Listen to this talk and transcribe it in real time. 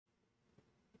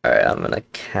Alright, I'm gonna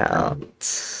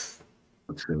count.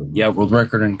 Yeah, world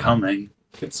record incoming.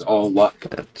 It's all luck.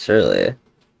 Surely.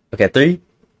 Okay, three,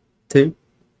 two,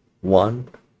 one,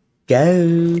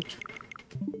 go.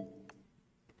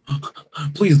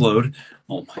 Please load.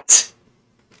 Oh my.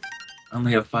 I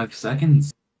only have 5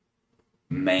 seconds.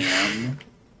 Man.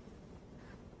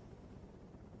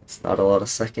 It's not a lot of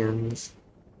seconds.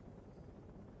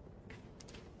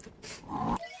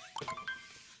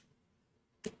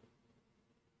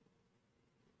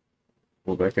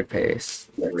 World record pace.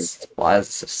 Why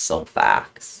is this so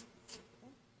fast?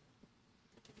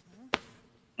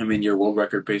 I mean, your world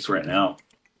record pace right now.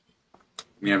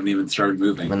 We haven't even started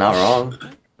moving. I'm not wrong,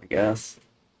 I guess.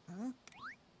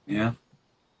 Yeah.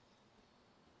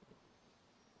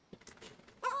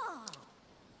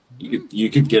 You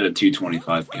could get a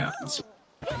 225 cap. It's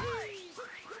a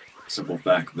simple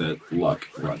fact that luck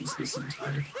runs this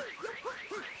entire.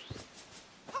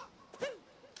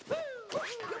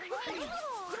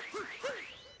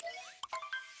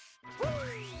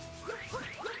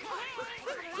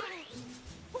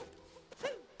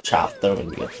 Chop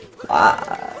throwing you.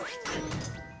 Ah.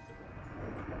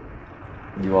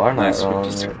 You are not Nice wrong.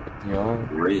 56 You are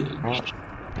bridge. not.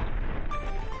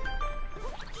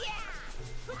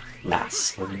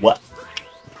 Nice. What?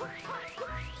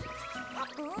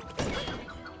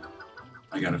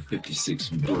 I got a 56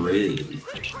 bridge.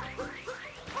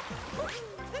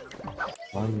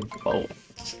 One bolt.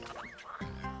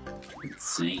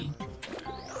 Insane.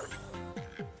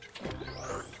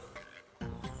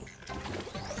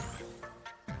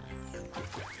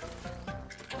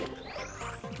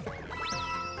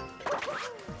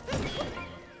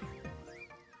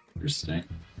 Interesting.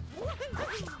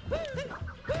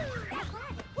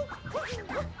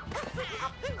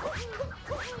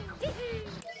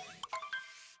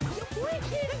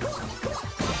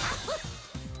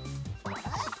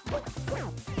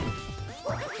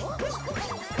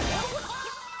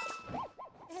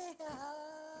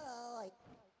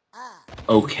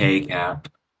 Okay, Cap.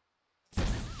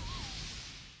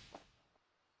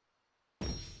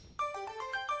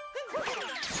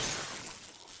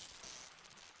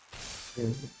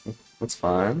 That's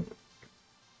fine.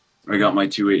 I got my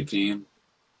 218.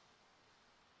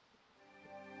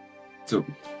 So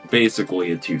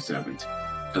basically a 217.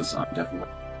 Because I'm definitely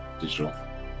digital.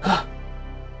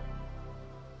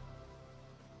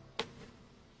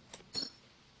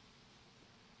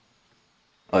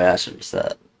 Oh yeah, I should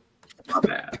reset. Not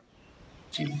bad.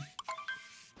 Gee,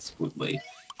 split late.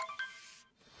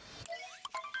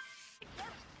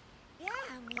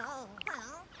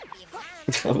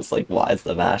 I was like, why is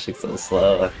the mashing so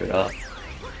slow? I forgot.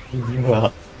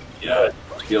 Yeah. Yeah, it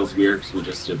feels weird because we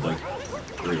just did like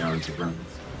 3 hours of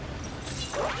runs.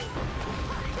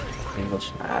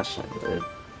 English mashing, dude.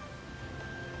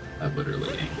 I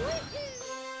literally ain't.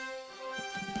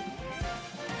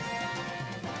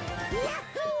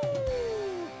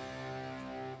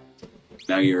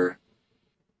 Now you're.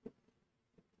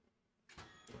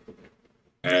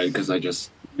 Because I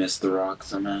just missed the rock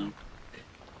somehow.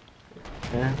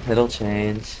 Yeah, it'll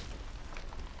change.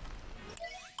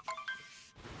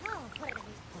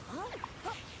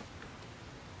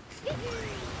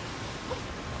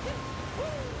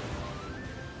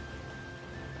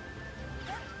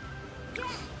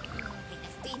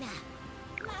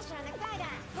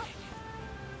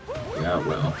 Yeah,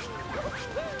 well.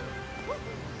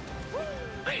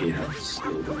 I hate how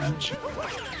slow the match.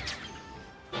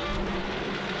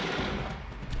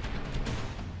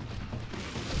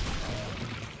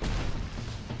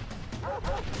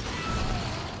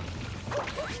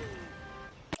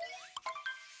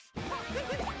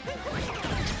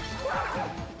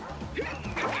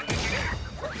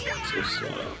 So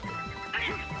slow.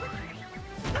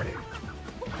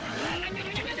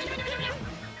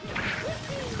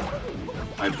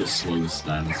 I have the slowest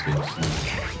dinosaurs.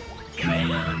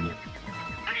 Man.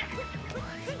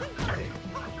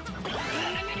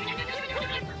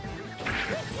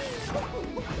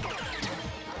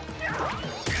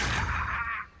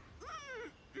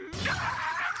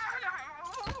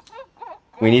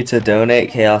 We need to donate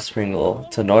Chaos Pringle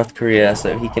to North Korea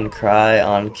so he can cry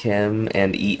on Kim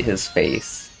and eat his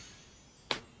face.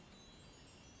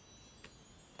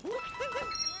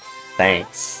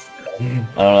 Thanks. I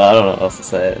don't know what else to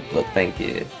say, but thank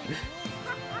you.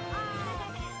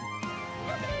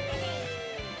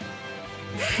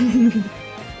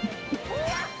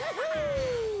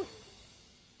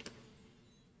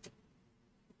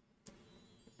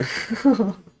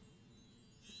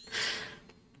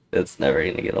 It's never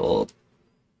gonna get old.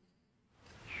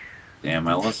 Damn,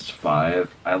 I lost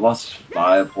 5. I lost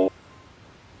 5 whole.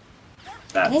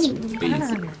 That's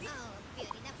basic.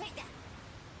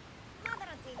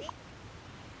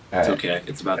 It's Alright, okay.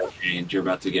 It's about to change. You're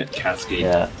about to get Cascade.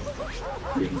 yeah.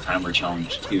 Even Timer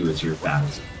Challenge 2 is your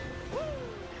fast.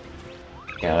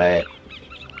 Can't wait.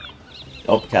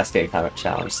 Oh, Cascade Climate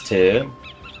Challenge 2.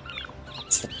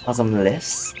 What's the bottom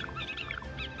list?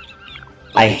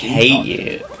 I Okay, can you hate talk?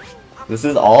 you. This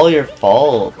is all your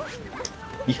fault.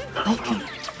 You fucking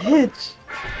bitch.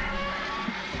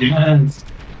 Yes.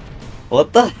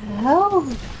 What the hell?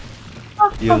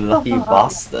 You lucky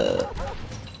bastard.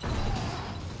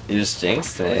 You just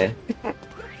jinxed me.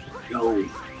 No.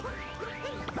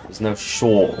 There's no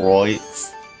short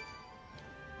rights.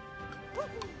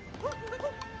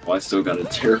 Well, I still got a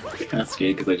terrible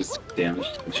Cascade because I just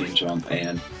damaged the chain jump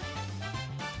and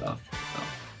stuff. So.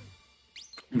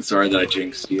 I'm sorry that I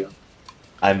jinxed you.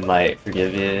 I might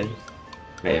forgive you.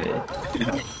 Maybe.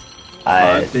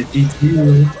 I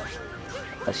 52.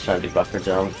 was trying to do buffer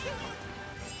jump.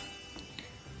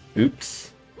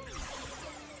 Oops.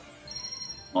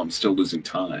 Well, I'm still losing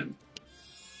time.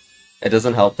 It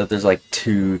doesn't help that there's like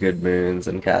 2 good moons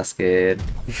in Cascade.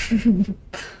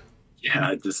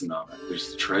 Yeah, it does not.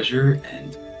 There's treasure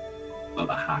and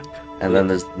a hack. And then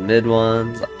there's the mid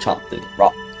ones, like chomp through the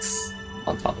rocks,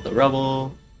 on top of the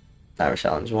rubble, Timer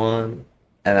Challenge 1,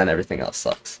 and then everything else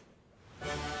sucks.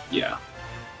 Yeah.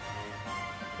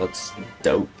 That's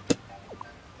dope.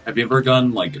 Have you ever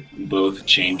gone like both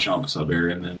chain chomp sub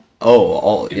area and then? Oh,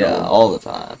 all You yeah, know. all the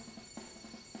time.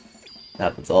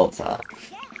 Happens all the time.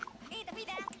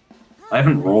 I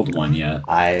haven't rolled one yet.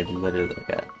 I literally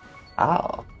get.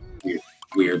 Ow.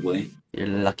 Weirdly, You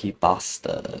lucky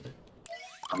bastard.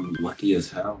 I'm lucky as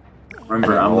hell. I Remember,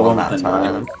 didn't I'm roll going that with the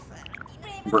time. 9.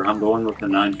 Remember, I'm going with the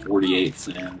 948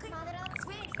 sand.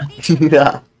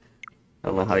 Yeah. I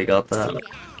don't know how you got that. So,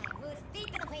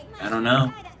 I don't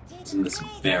know. Isn't this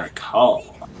very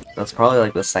call? That's probably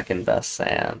like the second best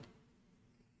sand.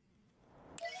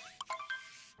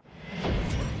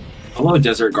 Hello,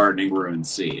 Desert Gardening Ruin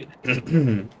Seed.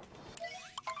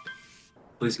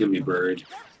 Please give me bird.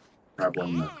 Grab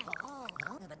one.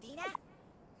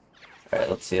 Alright,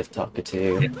 let's see if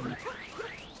Talkatoo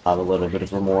have a little bit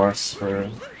of remorse for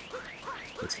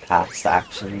its past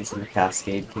actions in the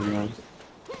Cascade Kingdom.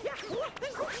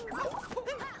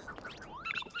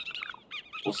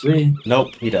 We'll see.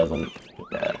 Nope, he doesn't.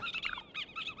 Okay.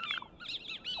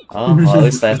 Oh, well, at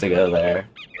least I have to go there.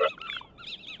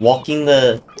 Walking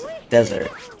the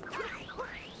desert.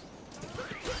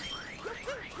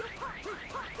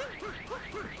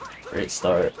 Great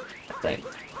start, I think.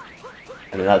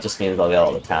 I mean, that just means I'll get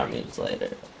all the town memes later.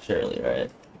 Surely, right?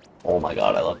 Oh my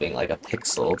god, I love being like a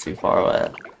pixel too far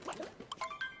away.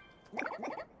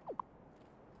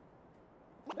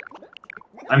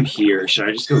 I'm here. Should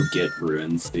I just go get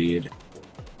Ruin Seed?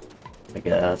 I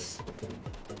guess.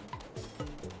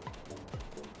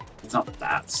 It's not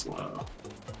that slow.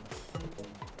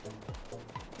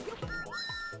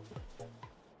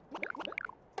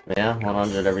 Yeah,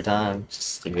 100 every time.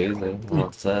 Just amazing. I don't know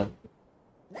what to say.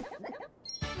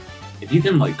 If you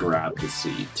can, like, grab the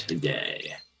seed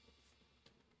today.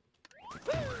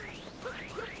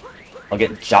 I'll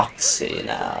get Joxy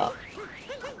now.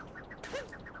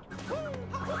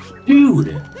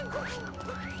 Dude!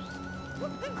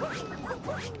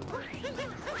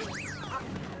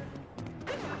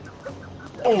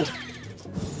 Oh!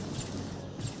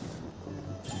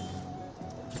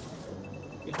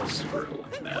 Get super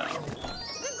look now.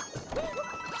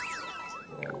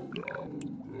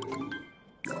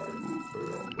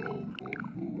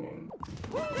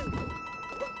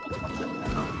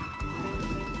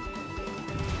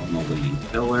 On the leading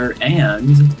pillar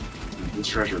and the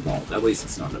treasure vault. At least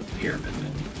it's not a pyramid.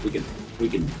 And we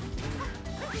can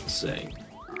say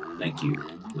thank you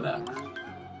for that.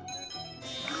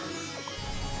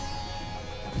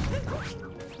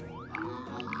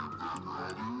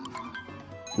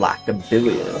 Lack of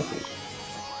billion.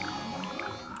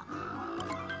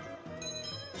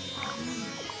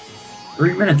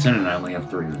 3 minutes in and I only have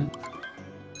 3 minutes.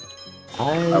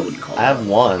 I wouldn't call I have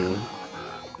one.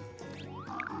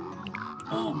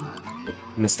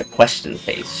 Mr. Question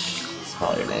Face. That's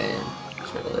probably your name.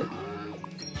 Surely.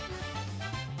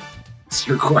 It's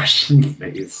your question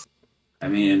face. I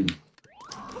mean,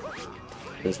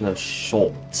 There's no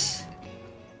shorts.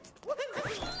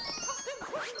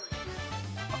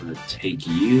 I'm gonna take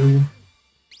you.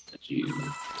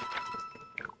 You.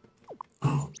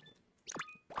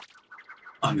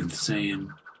 I'm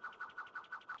insane.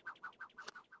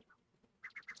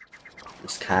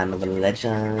 It's kind of a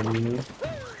legend.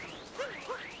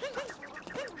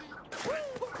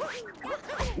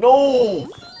 No!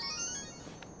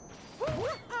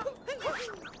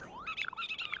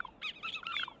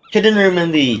 Hidden room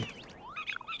in the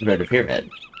Red Pyramid.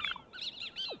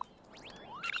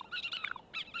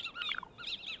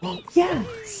 Oh,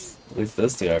 yes! At least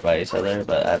those two are by each other,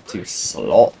 but I have 2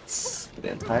 slots for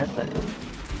the entire thing.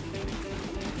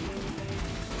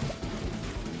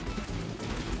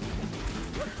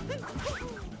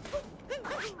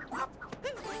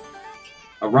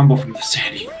 A rumble from the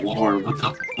sandy floor. What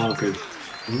the fuck?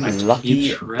 Nice Lucky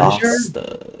keep treasure?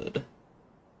 bastard.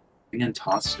 And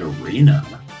tossed arena.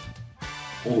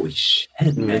 Holy shit,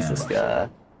 Who man. is this guy?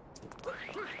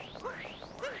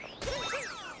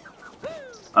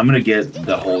 I'm gonna get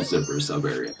the whole zipper sub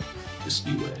area. Just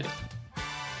you wait.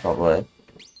 Probably.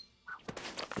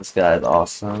 This guy is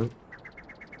awesome.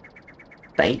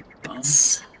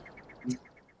 Thanks.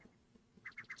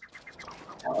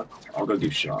 I'll go do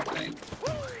shopping.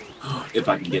 If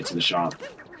I can get to the shop.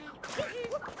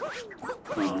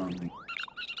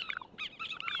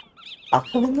 I'll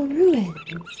come in the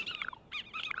ruins.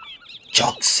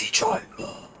 Joxy driver.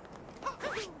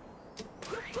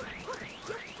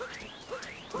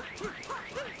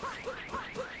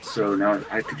 So now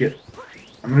I have to get.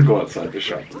 I'm gonna go outside the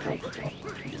shop and talk to Talk.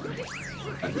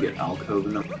 I have to get alcove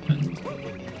and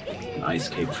an ice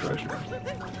cave treasure.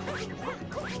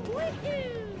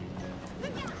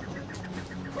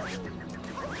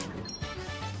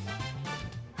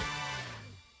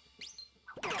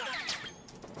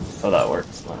 Oh, that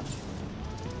works. Nice.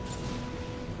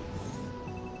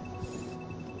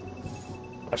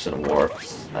 I should have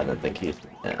warped. I didn't think he'd.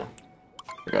 Yeah.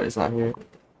 Forgot he's not here.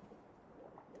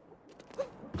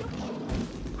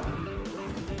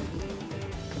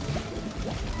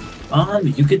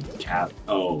 You could cap.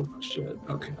 Oh shit.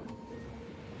 Okay.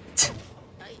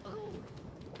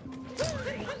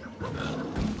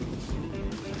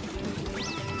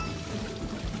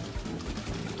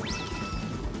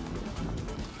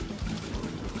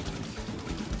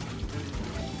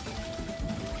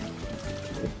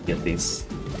 Get these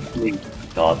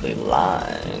godly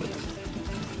lines.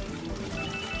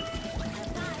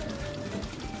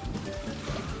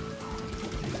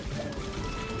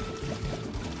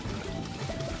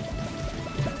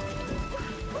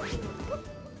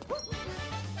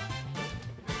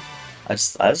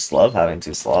 I just love having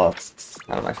 2 slots. It's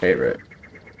kind of my favorite.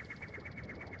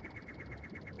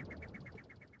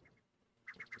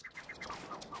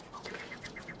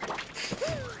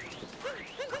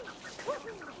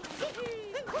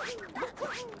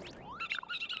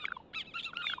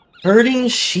 Herding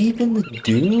sheep in the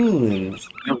dunes.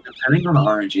 You know, depending on the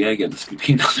RNG I get, this could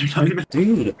be another nightmare.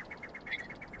 Dude.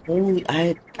 Holy,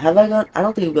 have I gone? I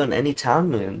don't think I've gone any town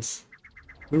moons.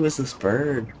 Who is this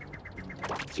bird?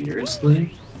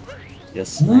 Seriously?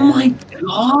 Yes, Oh my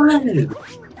god!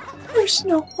 There's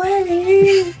no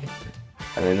way!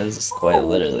 I mean, this is quite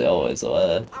literally always a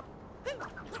way.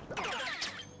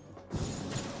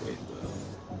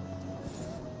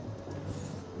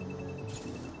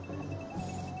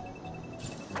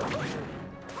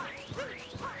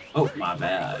 Oh, my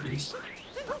bad. We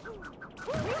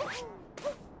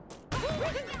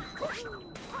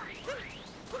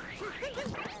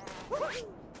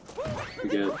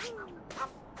good.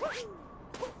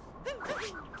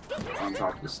 On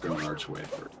top of the stone archway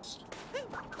first. I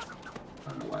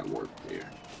don't know why I warped here.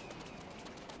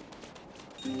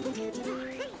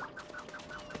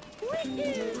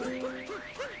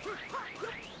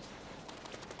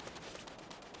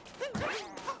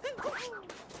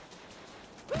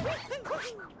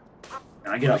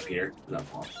 Can I get up here? Is that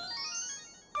fun?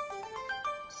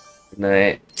 Good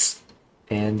night.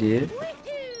 And you?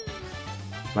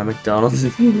 My McDonald's.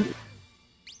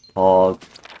 Paul,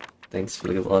 thanks for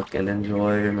the good luck and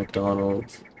enjoy your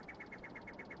McDonald's.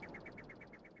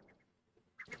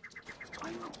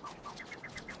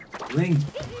 Link.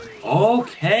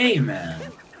 Okay, man.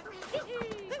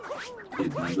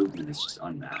 Dude, my movement is just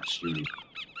unmatched, dude.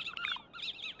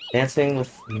 Dancing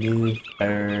with new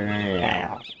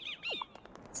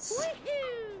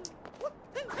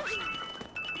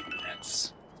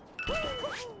That's...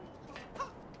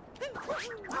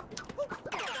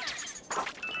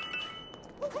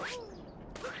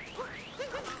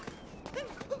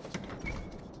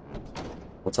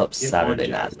 What's up, Saturday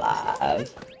Night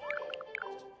Live?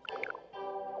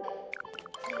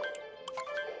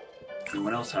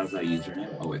 Anyone else has that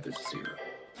username? Oh wait, there's a 0.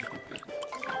 Okay.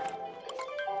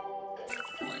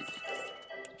 Like,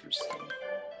 interesting.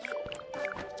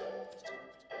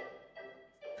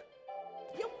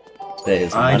 Today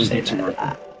is I just Monday need to Night work.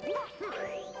 Live.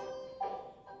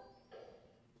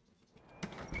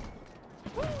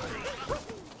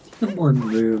 Some more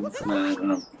moves, man,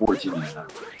 and I'm 14 and a half.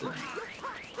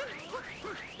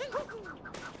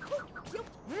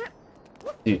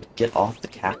 Dude, get off the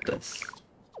cactus.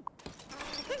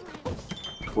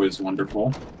 Quiz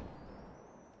wonderful.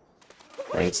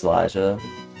 Thanks, Elijah.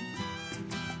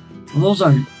 Well, those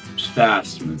are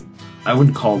fast. I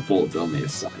wouldn't call Bullet Bill me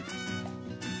aside.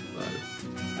 But,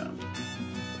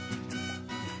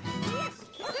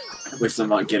 at least I'm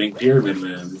not getting pyramid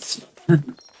moons. Alright,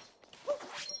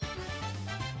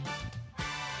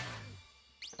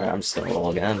 I'm just gonna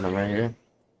roll again. I'm right here.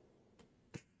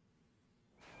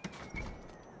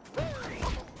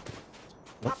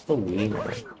 What's the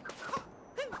wiener?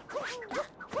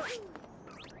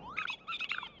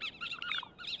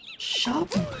 Shut up.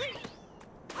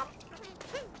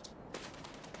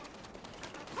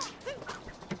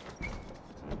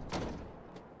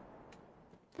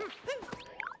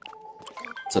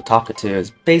 So Talkatoo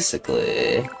is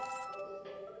basically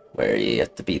where you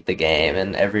have to beat the game,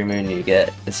 and every moon you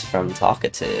get is from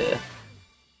Talkatoo,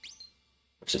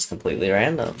 which is completely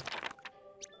random.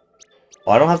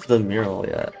 Oh, I don't have the mural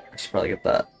yet. I should probably get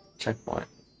that checkpoint.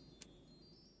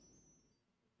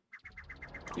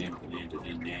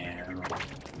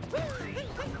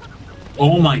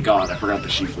 Oh my god, I forgot the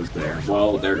sheep was there.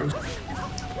 Well, there goes.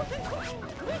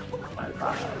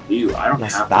 I don't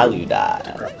have value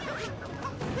die.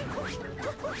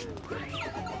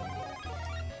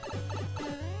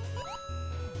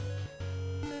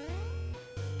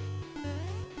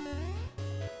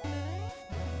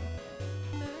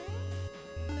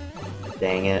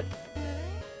 Dang it.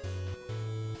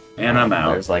 And I'm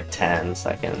out. There's like 10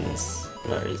 seconds.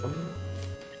 No reason.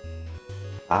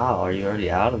 Wow, are you already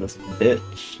out of this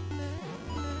bitch?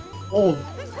 Oh,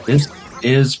 this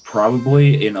is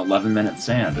probably an 11-minute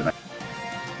sand, and I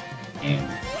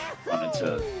wanted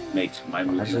to make my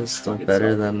movie. That's just still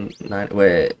better than 9.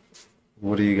 Wait,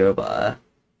 what do you go by?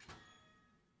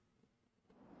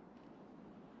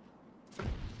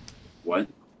 What?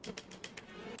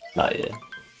 Not yet.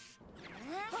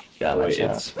 Yeah, wait,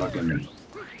 it's fucking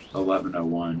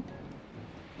 11:01.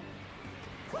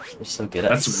 You're so good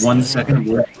at That's 1 second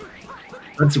worse.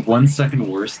 That's 1 second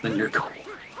worse than your goal.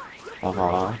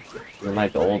 My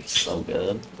gold's so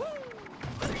good.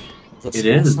 It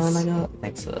is. Sign I got?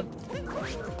 Thanks. I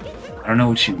don't know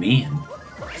what you mean.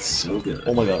 It's so good.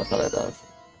 Oh my god, I thought I died.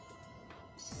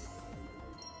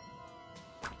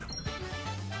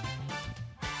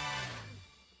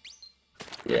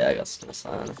 Yeah, I got still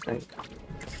sign, I think.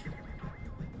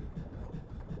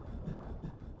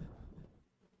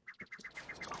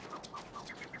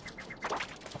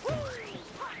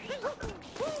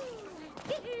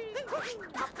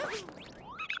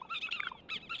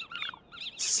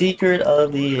 Secret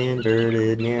of the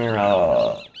inverted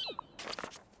mirror.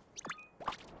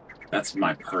 That's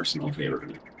my personal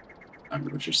favorite. I'm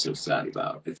what you're so sad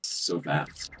about. It's so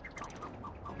fast.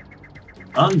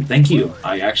 Thank you.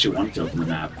 I actually wanted to open the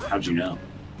map. How'd you know?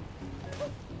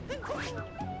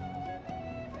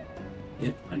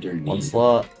 Hit underneath. One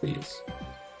slot. Please.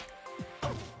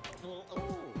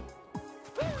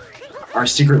 Our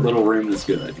secret little room is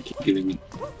good. You keep giving me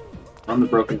on the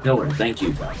broken pillar. Thank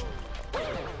you, guys.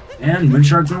 And moon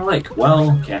shards in the lake.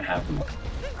 Well, can't have them.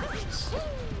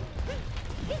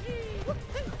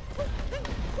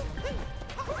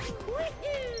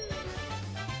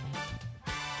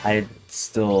 I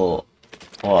still...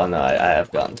 Well, no, I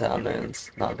have gotten town moons.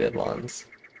 Not good ones.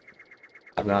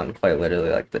 I've gotten quite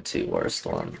literally like the 2 worst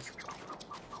ones.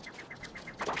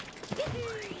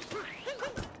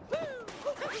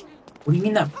 What do you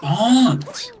mean that bombed?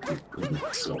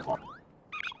 So hard.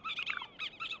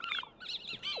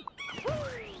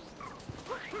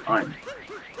 Fine.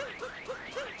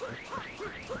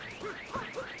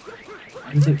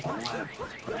 Why do they all have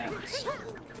plans?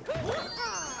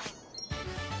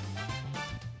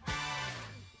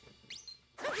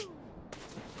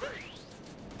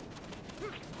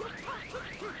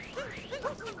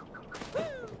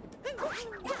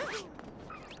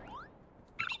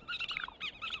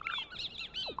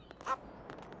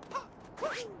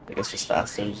 I guess just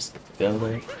faster, just go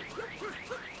there.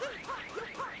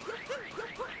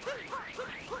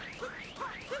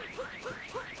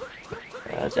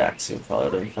 Yeah, Jackson probably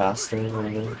would have been faster than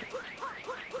whatever.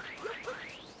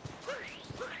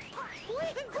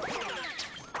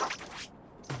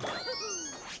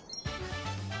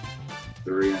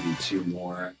 Three, I need 2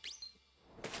 more.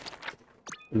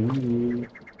 Ooh.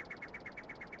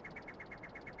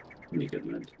 Let me get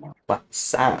them in tomorrow. What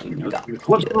sound?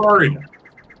 What's hard?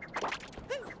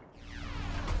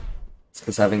 It's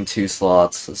because having 2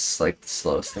 slots is like the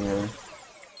slowest thing ever.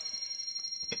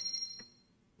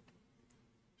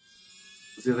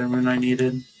 What's the other moon I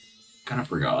needed? Kind of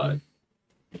forgot.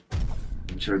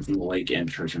 I'm sure it's in the lake and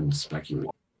church and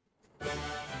speculate.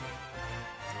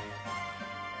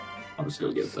 just go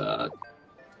get that,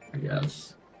 I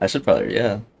guess. I should probably,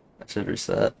 yeah. I should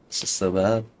reset. It's just so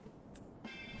bad.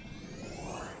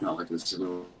 Not like this is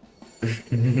a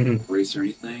race or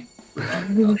anything.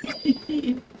 Forgot.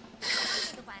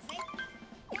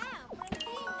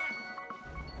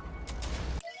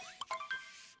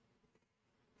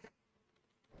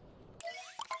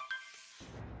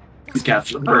 Please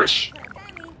capture the push.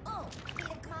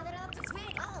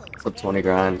 So 20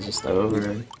 grind is just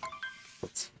over.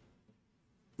 Let's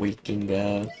we can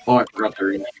go. Oh, I forgot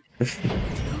their name.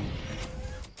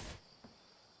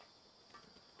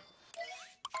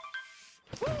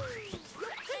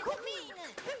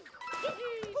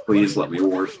 Please let me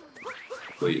ward.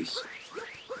 Please.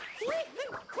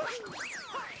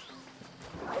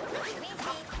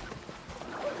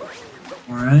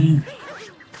 Alright.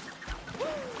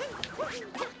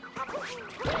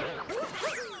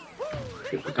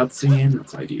 Get the cutscene,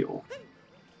 that's ideal.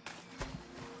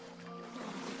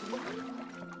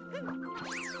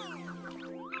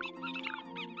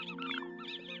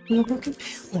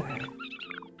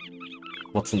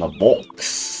 What's in the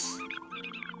box?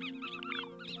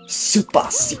 Super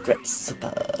secret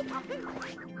super.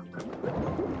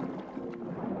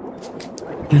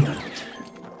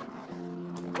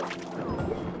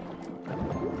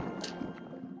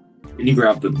 Can you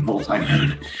grab the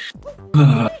multi-man?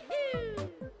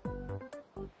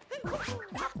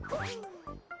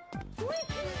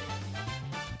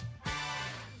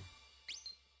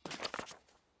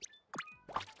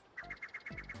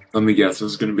 Let me guess,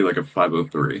 this is gonna be like a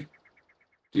 503.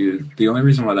 Dude, the only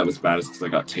reason why that was bad is because I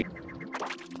got taken.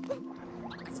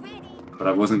 But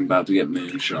I wasn't about to get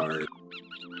Moon Shard.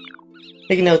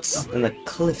 Taking notes in the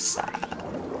cliffside.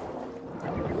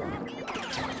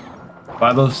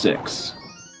 506.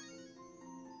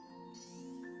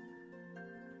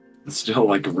 It's still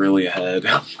like really ahead.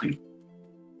 I'm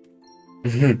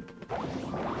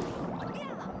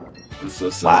so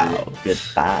sorry. Wow,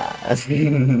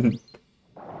 goodbye.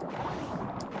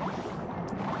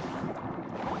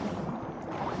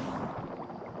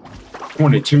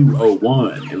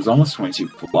 2201. It was almost 22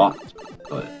 flopped,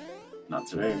 but not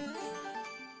today.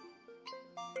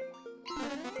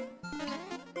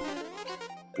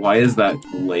 Why is that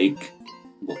lake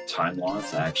time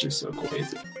loss actually so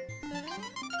crazy?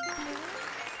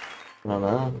 I don't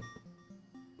know.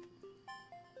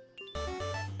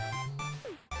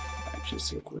 Actually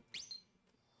so quick.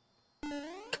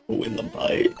 Go in the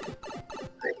bite.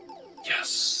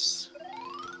 Yes.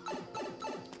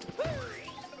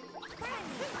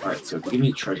 Alright, so if you give me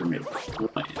a treasure made of coin.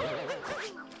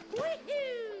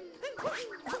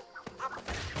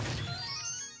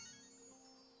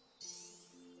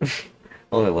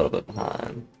 Only a little bit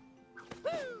behind.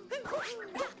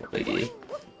 No biggie.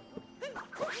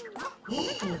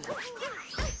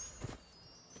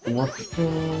 What the?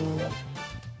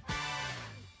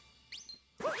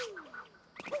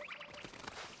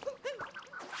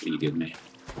 What do you give me?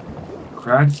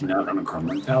 Cracked nut on a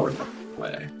crumbling tower.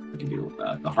 Way. I can deal with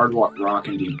that. The hard rock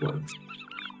and deep woods.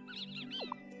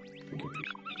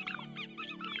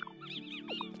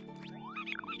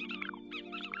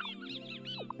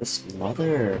 This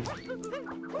mother.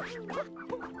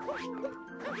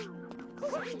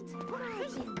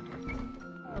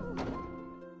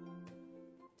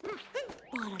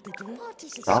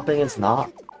 Shopping is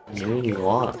not the moon you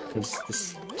want, because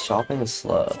this shopping is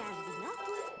slow.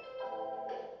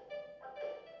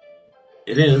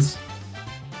 It is.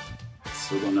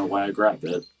 Still don't know why I grabbed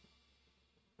it.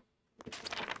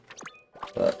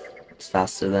 But it's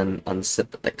faster than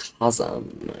Unsip at the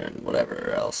Chasm and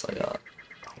whatever else I got.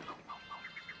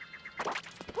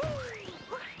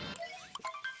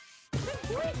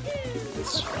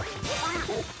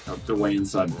 Up the way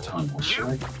inside the tunnel. Should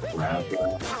I grab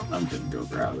that? I'm gonna go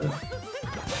grab it.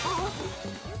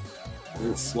 Is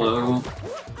it slow?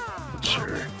 Not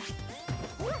sure.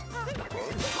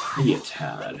 Maybe a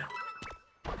tad.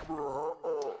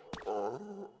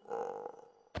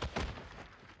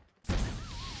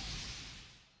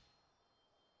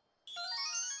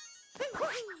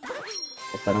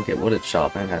 If I don't get wooded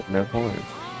shopping, I have no point.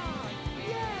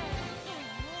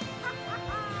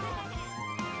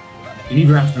 Can you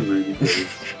grab the moon, please?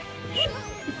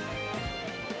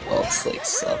 Well, this like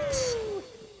sucks.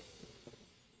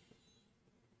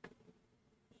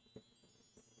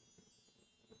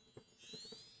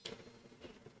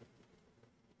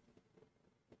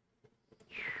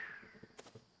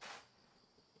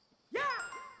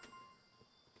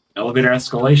 Elevator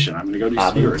escalation. I'm gonna go do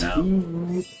Spear now.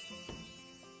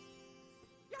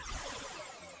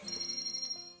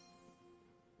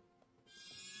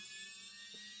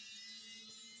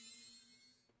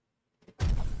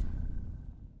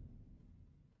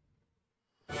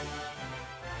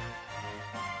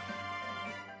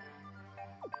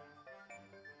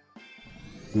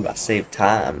 Ooh, I saved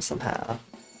time somehow.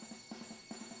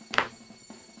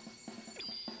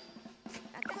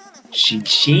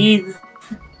 Sheen.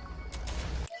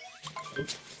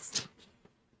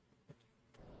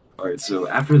 Alright, so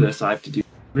after this, I have to do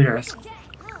elevator escalation.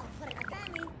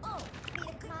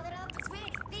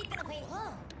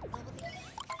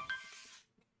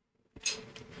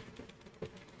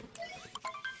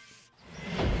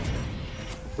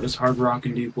 What is Hard Rock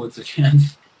and Deep Woods again?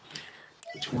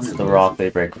 Which one It's are the those? rock they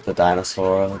break with the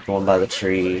dinosaur, the one by the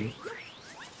tree.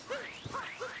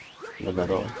 In the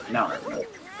middle. Now I remember.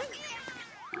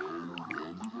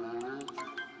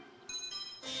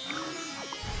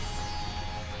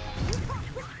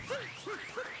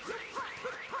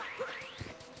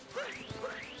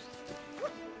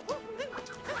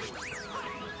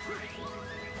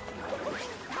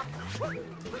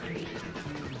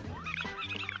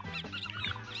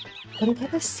 What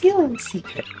about a ceiling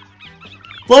secret?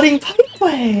 Flooding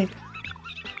pipeway!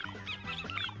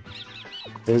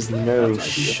 There's no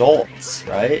That's ideal. shorts,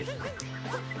 right?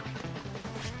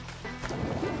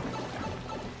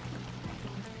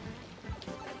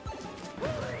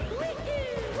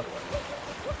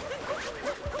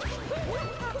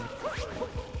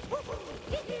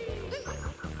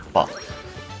 Fuck.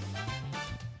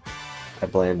 I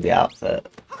blame the outfit.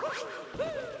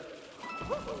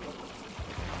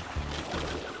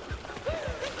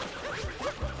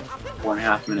 Four and a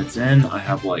half minutes in, I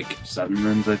have like 7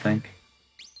 moons, I think.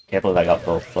 Can't believe I got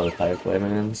both flooded pipeway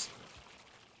minions.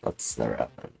 That's never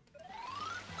happened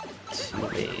to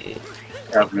me.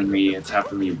 It's happened to me. It's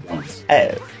happened to me once.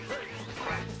 Hey,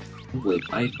 Wait,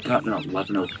 I got an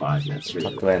 11:05 yesterday.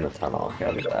 tucked away in the tunnel. Okay,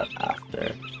 I'll do that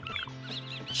after.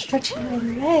 Stretching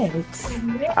my legs.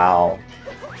 Ow.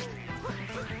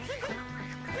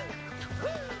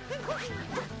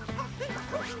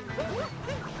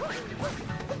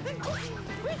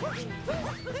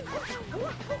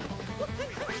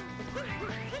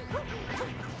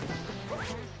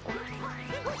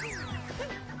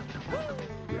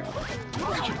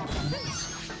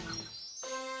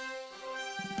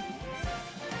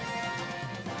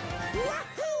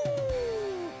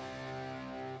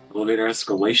 Elevator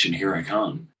escalation, here I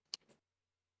come.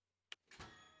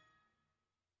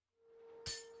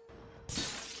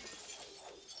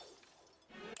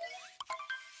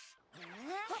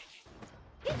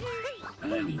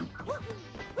 Anyway.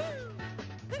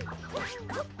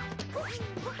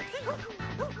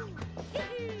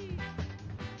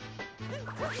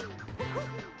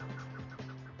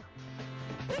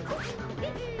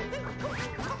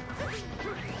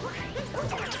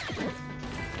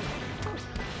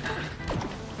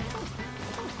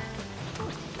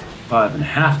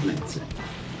 5.5 minutes in.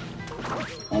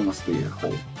 Almost the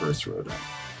whole first road up.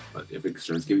 But if it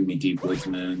starts giving me Deep Woods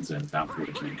moons and Fountain for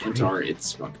the King Hintar,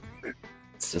 it's fucking.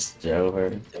 It's just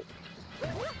over.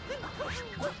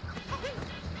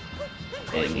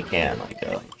 And you can like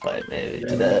go fight maybe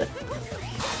today.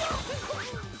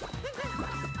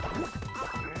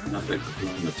 Not the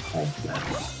one that's called that.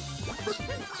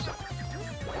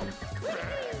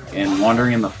 And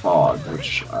Wandering in the Fog,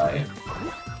 which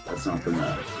that's not the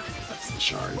map. That's the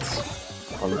shards.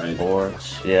 On the Right.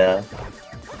 porch, yeah.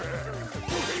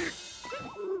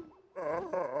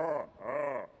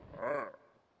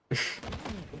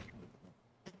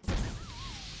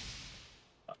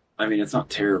 I mean, it's not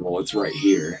terrible, it's right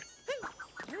here.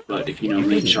 But if you know You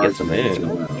me, can shards get are them in.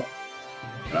 going to know.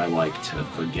 But I like to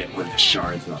forget where the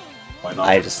shards are. Why not?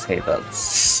 I just hate that it's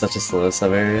such a slow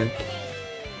sub area.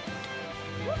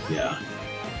 Yeah.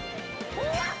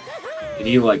 If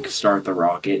you like start the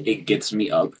rocket, it gets me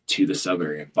up to the sub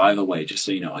area. By the way, just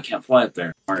so you know, I can't fly up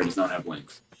there. Mario does not have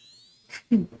wings.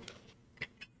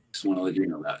 Just want to let you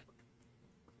know that.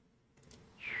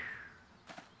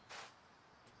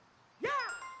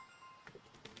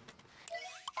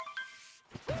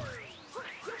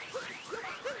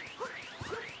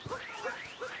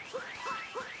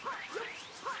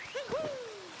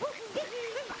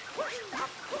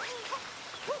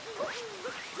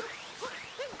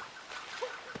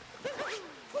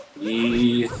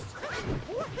 Yeet.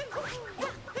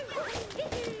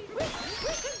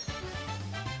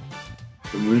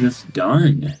 The moon is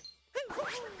done.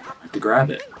 I have to grab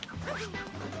it.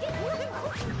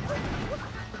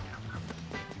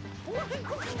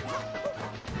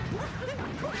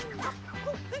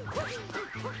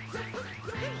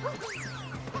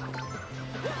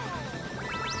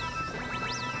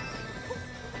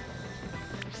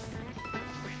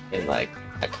 And like,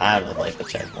 I kind of like the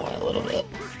checkpoint a little bit.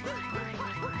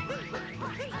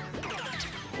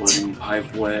 Floating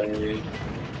pipeway.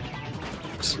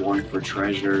 Exploring for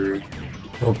treasure.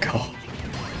 Oh god.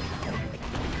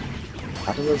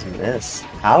 How do those miss?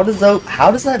 How does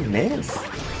that miss?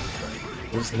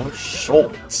 There's no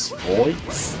shorts,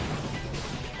 boys.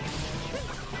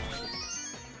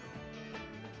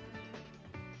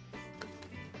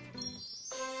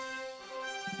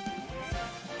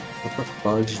 What the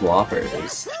fudge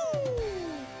whoppers?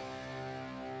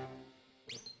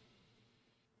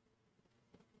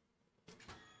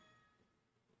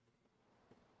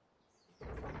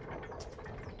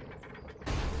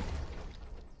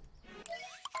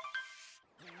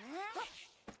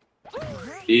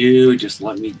 Dude, just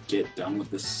let me get done with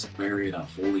this area.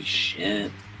 Holy shit.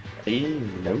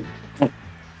 Nope.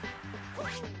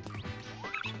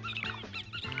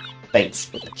 Thanks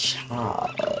for the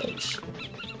charge.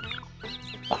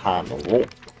 Behind the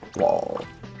wall.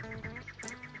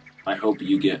 I hope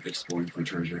you get exploring for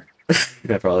treasure.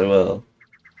 I probably will.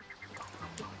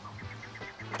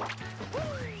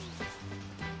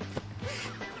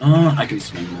 I can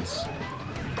swing this.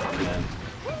 Yeah.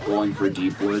 Going for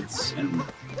deep woods and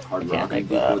hard rock and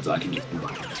deep woods, I can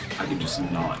just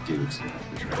not do exploring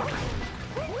for treasure.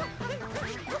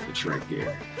 It's right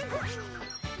here.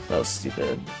 That was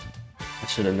stupid. I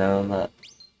should have known that.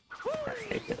 I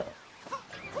can't get up.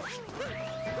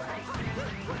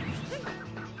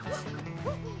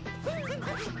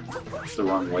 It's the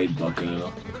wrong way,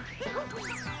 bucko.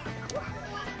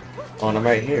 Oh, and I'm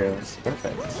right here. That's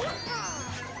perfect.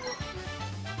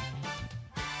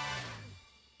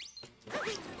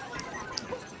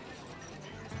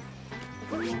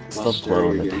 Still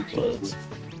blowing the deep woods.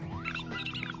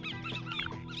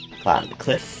 Climb the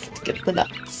cliff to get the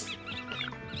nuts.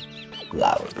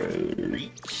 Flower road to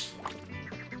reach.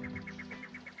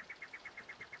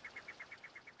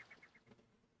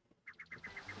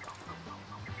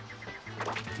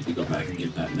 You can go back and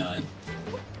get that nut.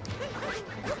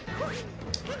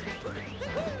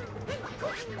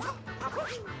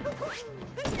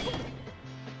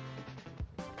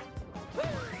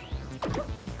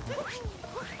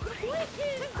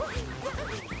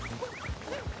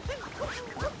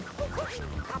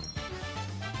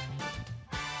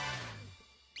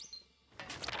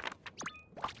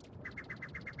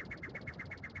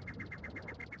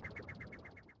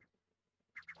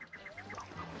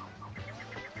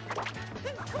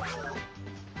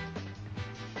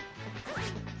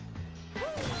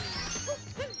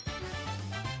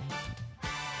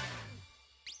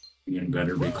 You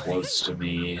better be close to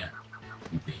me,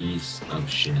 you piece of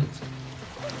shit.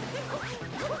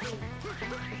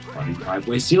 Body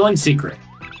driveway ceiling secret.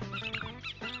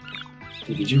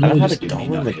 Dude, did you I don't really have just a give me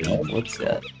dome in the that? deep woods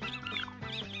yet.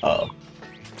 Oh.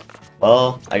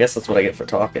 Well, I guess that's what I get for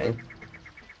talking.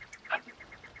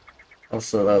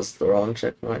 Also, that was the wrong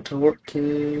checkpoint to work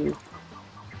to.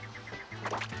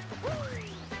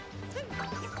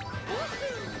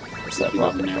 Where's that You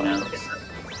rock going there now? place?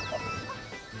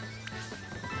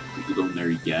 You going there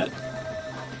yet?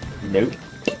 Nope.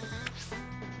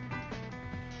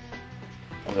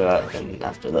 I'll do that and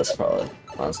after this probably.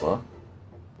 Might as well.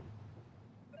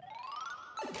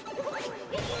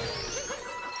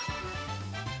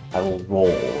 I will roll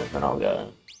and then I'll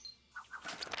go.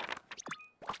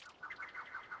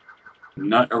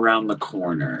 Nut around the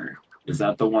corner. Is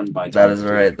that the one by That is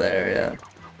Talkatoo? right there, yeah.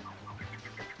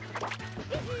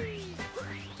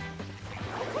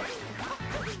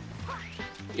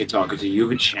 Hey, Talkatoo, you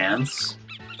have a chance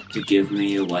to give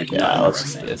me, like, Yeah, nut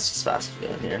it's around just fast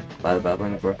food in here. By the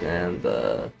babbling brook and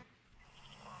the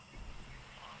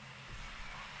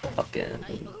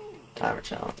fucking timer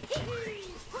challenge.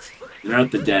 You're at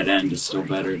the dead end is still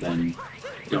better than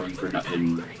going for nut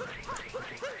in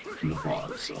the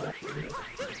fog, so I figured it.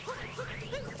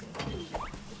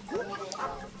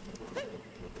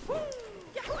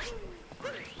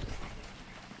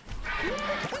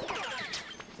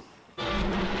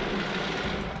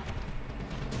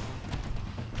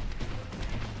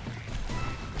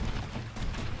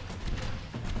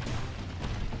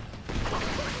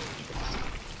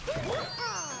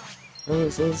 Oh,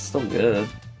 this is still good.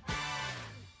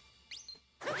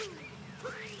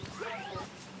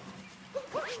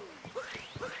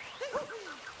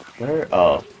 Where?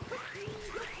 Oh.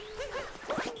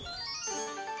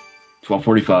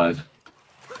 12:45.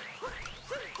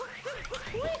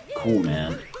 Cool,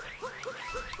 man.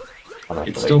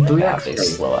 It's still 3x.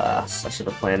 Slow ass. I should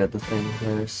have planted the thing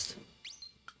first.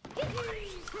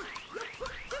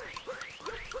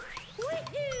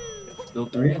 Still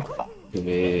 3x.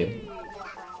 Maybe.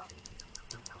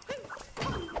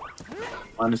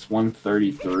 Minus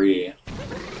 133.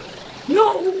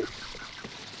 No!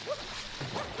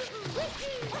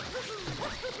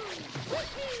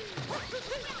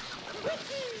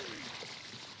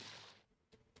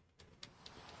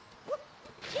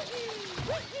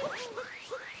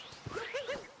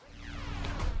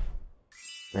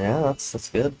 Yeah, that's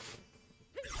good.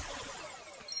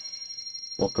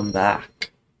 Welcome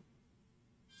back.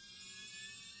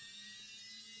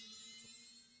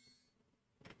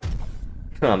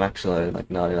 I'm actually like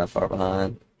not even that far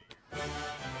behind.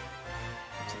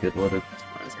 It's good wooded.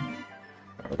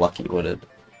 Or lucky wooded.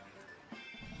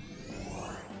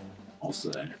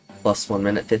 Also there. Plus 1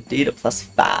 minute 50 to plus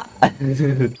 5.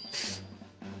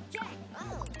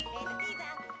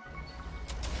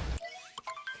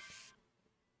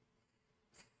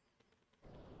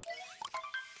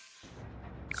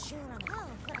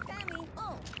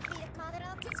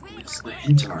 It's the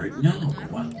hint art. No.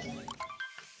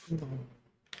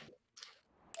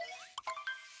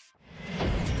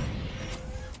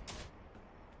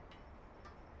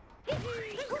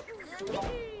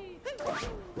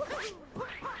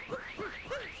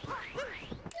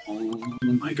 Oh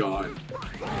my god.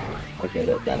 I'll get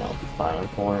it, then I'll be fine on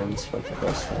coins for the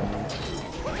first time.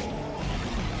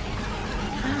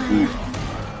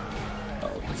 Oh,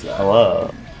 what's that?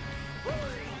 Hello.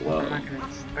 Whoa. I'm not gonna.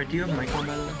 Or do you have mic on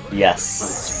by the way?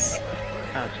 Yes.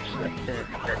 Oh, just like that.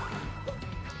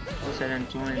 Also, I didn't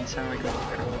join and sound like a little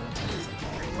girl.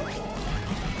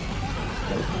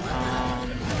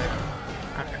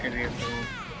 I'm not gonna be able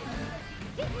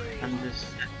to. I'm just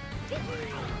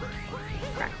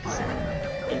practicing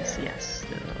ACS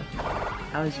still.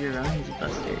 How is your run,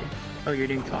 Buster? Oh, you're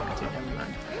doing Talkatoo, never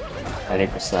mind.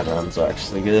 90% runs are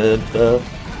actually good, though.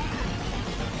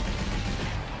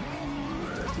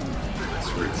 That's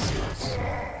where it starts.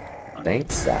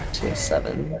 Thanks, Zach, to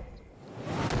 7. What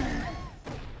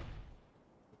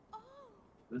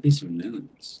are these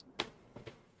moons?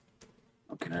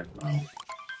 Okay, well.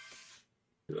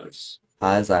 Yes.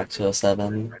 Hi, Zach, to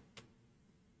 7.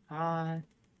 Hi.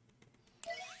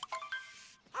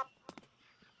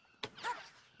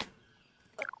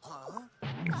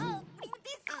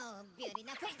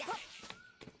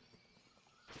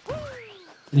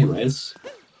 Anyways.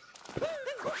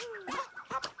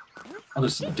 I'll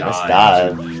just die. Just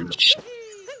dive.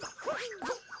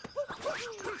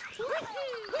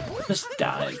 Just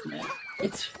dive, man.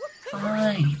 It's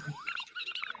fine.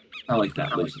 I like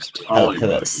that. Like, just Hello totally to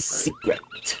the right.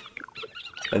 secret.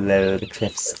 Below the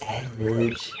cliff's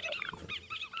edge.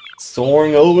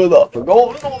 Soaring over the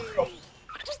forgotten world.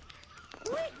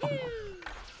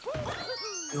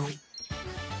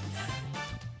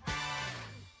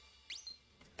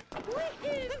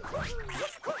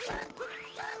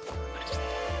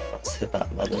 Let's hit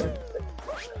that mother.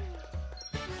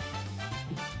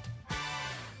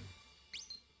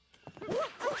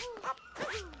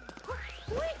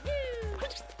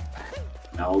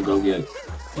 Now we'll go get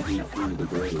anything in front of the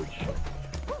bridge.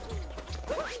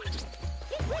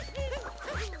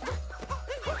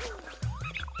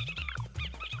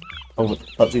 Oh,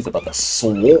 Fuzzy's about to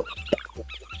swap.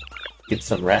 Get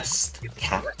some rest,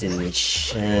 Captain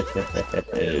Shepard.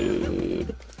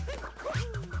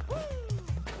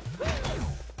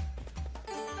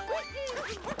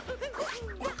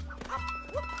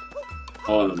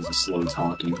 Oh, that was a slow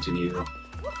talking to you.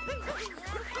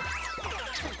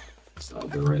 So I'll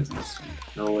be right this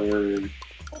killer.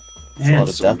 It's a lot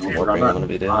of death warping I'm gonna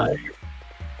be doing.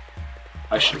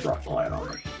 I should have brought flight on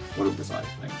me. What was I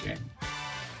thinking?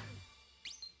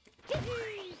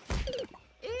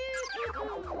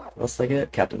 What's I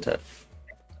get? Captain Tiff.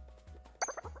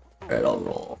 Alright, I'll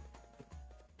roll.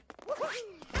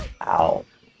 Ow.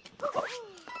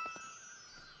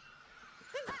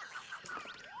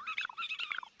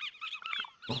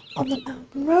 On the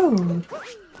mountain road.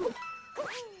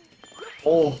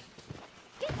 Oh.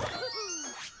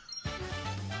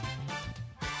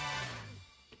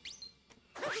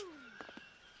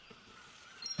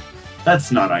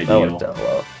 That's not That ideal. worked out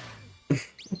well.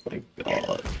 Oh my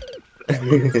god.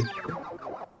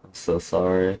 I'm so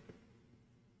sorry.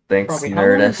 Thanks, Probably, how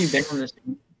long have you been Nerdist. on this?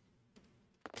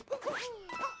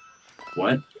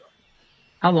 What?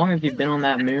 How long have you been on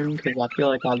that moon? Because I feel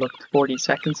like I looked 40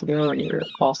 seconds ago and you're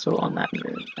also on that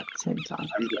moon at the same time.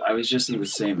 I was just in the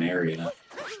same area.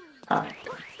 Alright.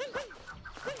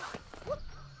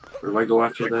 Where do I go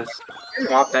after this? You're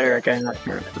a lot better at getting up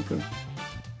here.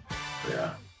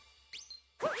 Yeah.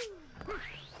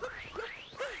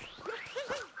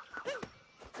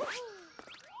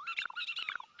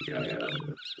 Yeah,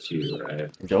 two, right?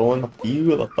 Going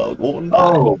beautiful. Going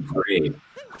Oh, great.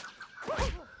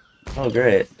 Oh,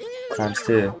 great. Times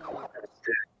 2.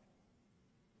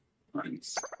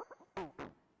 Nice.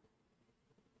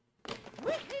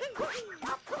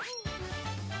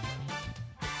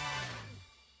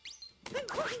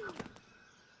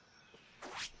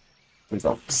 Please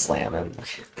don't slam him.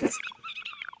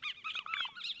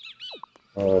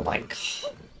 Oh my god.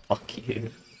 Fuck you.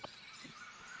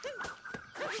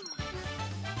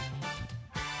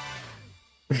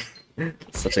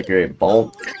 Such a great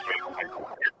bulk.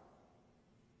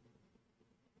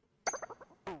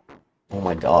 Oh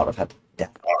my god, I've had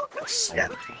death.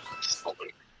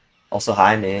 Also,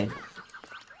 hi, me.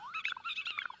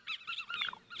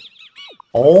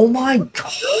 Oh my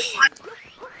god!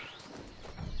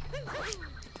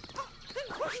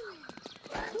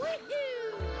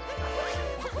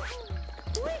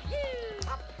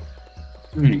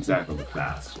 I mean, exactly the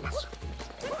fastest.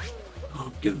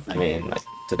 Get the I thing. mean, like,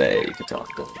 today you could talk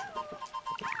to them.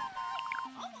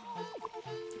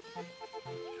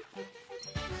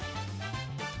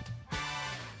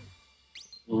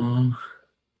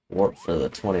 Warp for the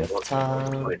 20th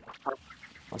time.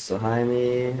 Also, hi,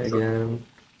 me again.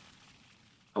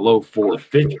 Hello,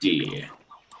 450.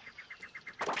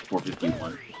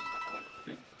 451.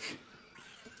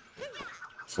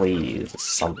 Please,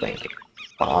 something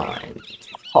fine.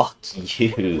 Fuck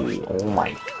you. Oh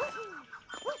my god.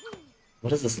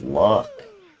 What is this luck?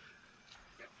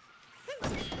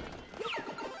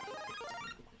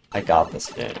 I got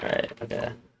this game, right?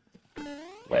 Okay.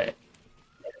 Wait.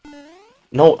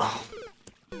 No!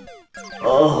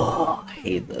 Oh, I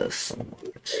hate this so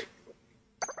much.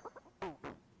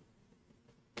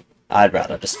 I'd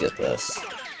rather just get this.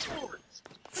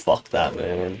 Fuck that,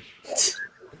 man.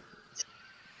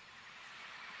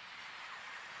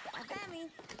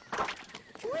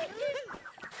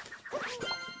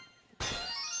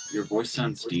 Your voice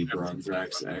sounds deeper on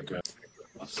Zach's echo.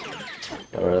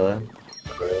 Oh,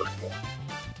 really?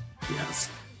 Yes.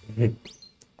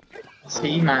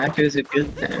 See, my echo is a good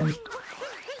thing.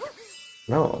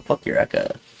 No, fuck your echo.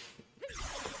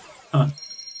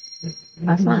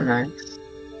 That's not nice.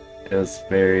 It was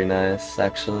very nice,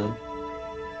 actually.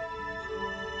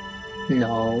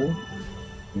 No.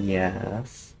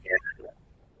 Yes.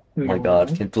 Oh No. my god,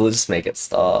 can you just make it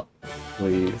stop?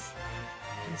 Please.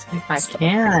 Just make it I stop.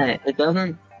 can't. It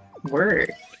doesn't work.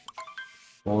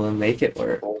 Well, then make it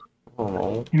work.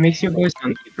 Oh, It makes your voice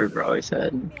sound deeper, bro, he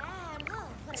said.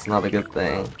 it's not a good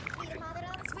thing.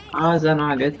 How is that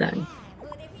not a good thing?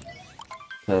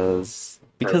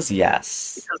 Because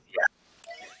yes.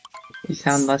 You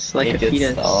sound less like a Make it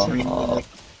fetus. stop. I mean, like,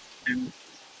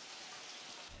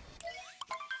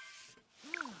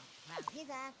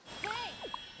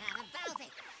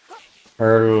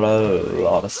 Hello,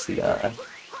 Odyssey guy.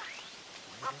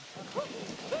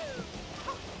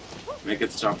 Make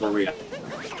it stop where we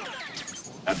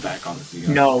add back on the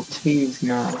no, please,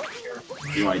 no.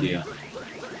 New idea.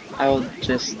 I will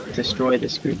just destroy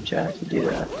this group chat to do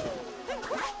that.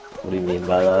 What do you mean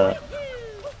by that?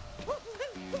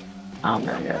 I don't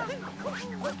know yet.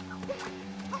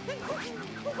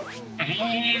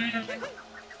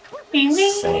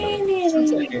 Same.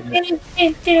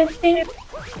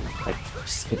 I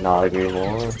just could not agree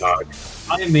more.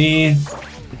 Hi, me. I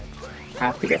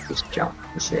have to get this jump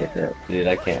to save it. Dude,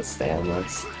 I can't stand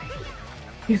this.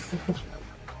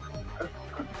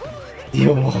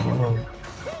 Yo.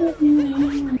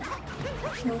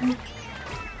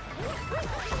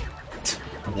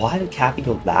 Why did Cappy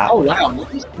go that Oh way? wow!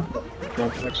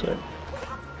 Don't touch it.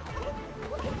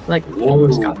 Like Whoa,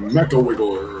 almost got Mecha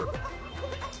Wiggler.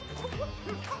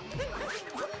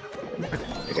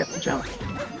 I got the jump.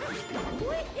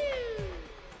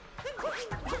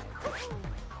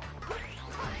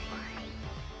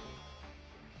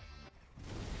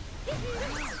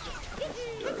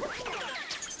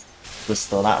 Was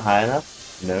still not high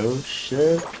enough? No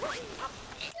shit.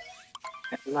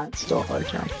 That's still a hard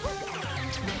jump.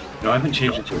 No, I haven't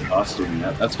changed it to a costume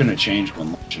yet. That's gonna change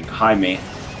when luncheon. Hi, me.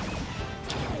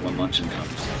 When luncheon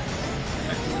comes.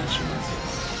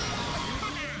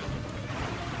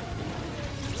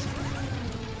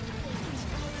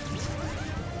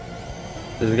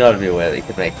 There's gotta be a way that you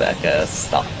could make that guy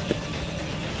stop.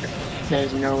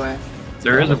 There's no way.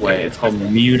 There is a way. It's called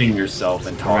muting yourself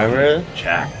and talking Remember? in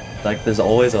chat. Like, there's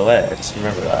always a way. Just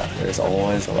remember that. There's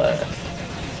always a way.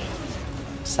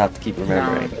 Just have to keep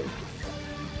remembering.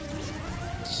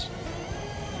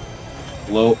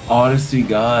 Hello, Odyssey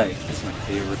guy. That's my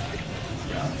favorite.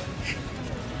 Yeah.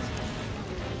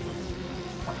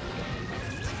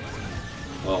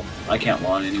 Well, I can't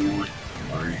lawn anymore.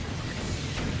 Sorry.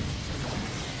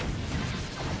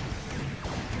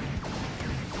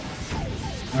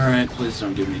 Alright, please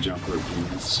don't give me jump rope,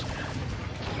 please.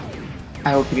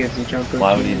 I hope he gives me jump.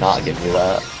 Why would he not give me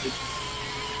that?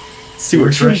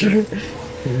 Sewer treasure!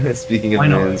 Speaking of Why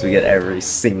not? moons, we get every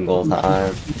single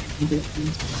time.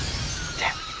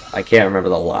 I can't remember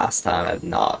the last time I've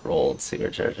not rolled sewer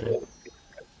treasure.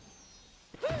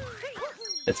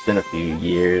 It's been a few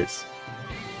years.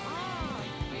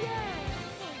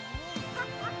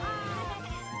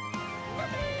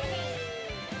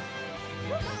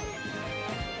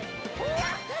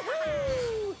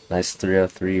 Nice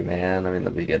 303, man. I mean,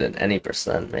 they'll be good at any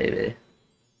percent, maybe.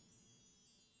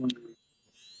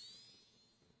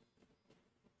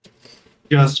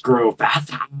 Just grow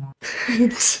faster.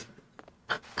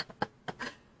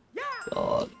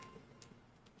 God.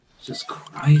 Jesus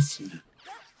Christ.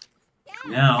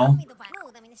 Now,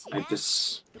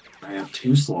 I have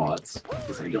 2 slots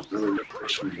because I don't really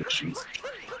refresh my missions.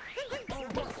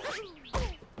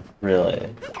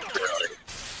 Really?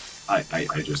 I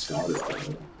just got it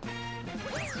though.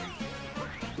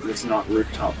 It's not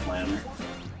rooftop planner.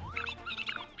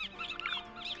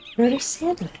 Where is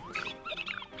Santa?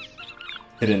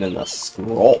 Hidden in the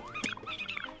scroll.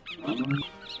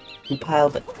 Who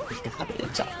piled the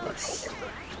garbage on us?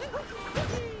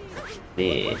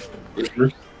 Me.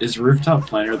 Is rooftop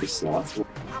planner the slots?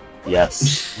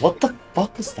 Yes. What the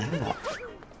fuck is that?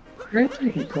 Right.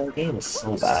 The game is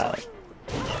so bad.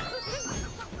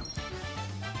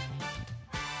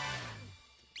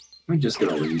 Let me just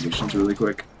get all the musicians really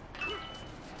quick.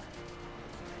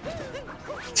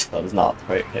 That was not the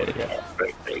right way. Yeah.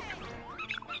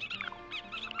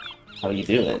 How you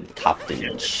doing,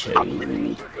 Captain Shade? I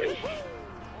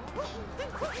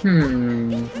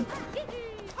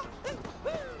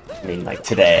mean, like,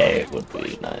 today would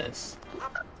be nice.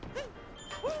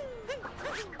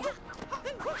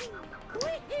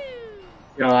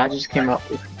 Yo, I just came up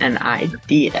with an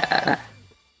idea.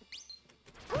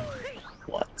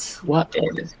 What? What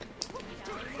is?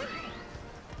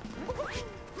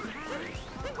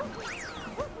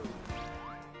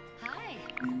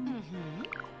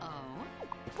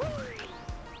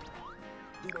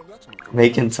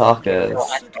 Making tacos.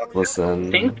 I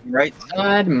Listen, think right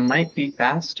side might be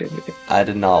faster. I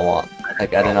did not want,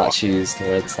 like, I did not choose to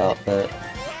wear this outfit.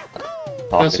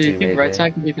 Oh, so you Talkatoo, think right maybe.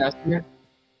 side can be faster?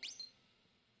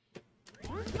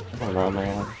 I don't know,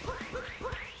 man.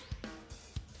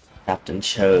 Captain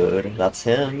Chode, that's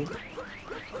him.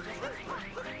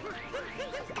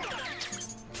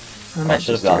 I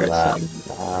should have gotten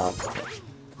that.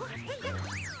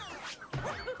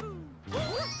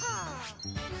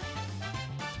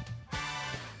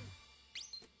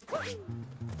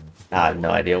 I have no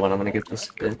idea when I'm gonna get this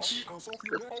bitch.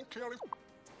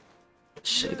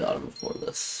 Should've got him before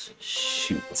this.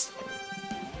 Shoot.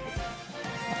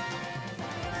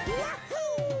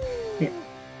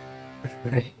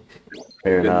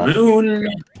 Fair enough. Moon.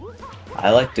 I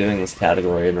like doing this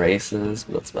category in races,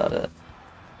 but that's about it.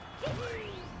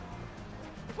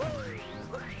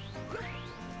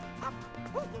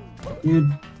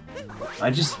 Dude, I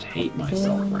just hate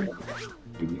myself right now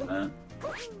doing that.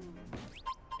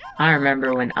 I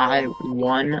remember when I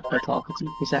won a Talkatoo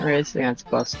percent race against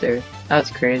Buster. That was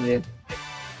crazy.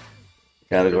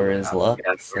 Category is luck,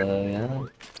 so yeah.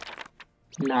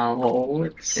 No,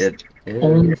 it's It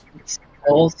only is. it's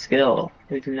all skill.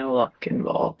 There's no luck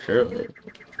involved. Surely.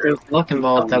 If there's luck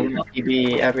involved, that wouldn't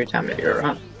be every time I do a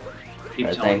run. Keep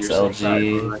Alright, telling thanks, yourself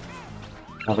LG. that.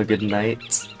 Have a good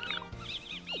night.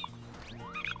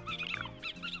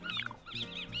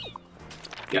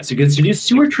 Guess who gets to do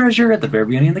sewer treasure at the very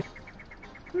beginning of the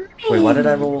Wait, why did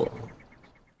I roll?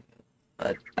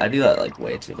 I do that like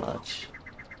way too much.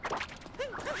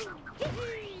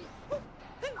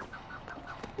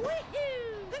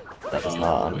 That was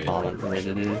not uncommon for me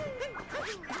to do.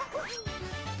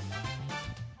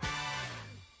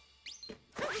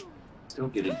 Still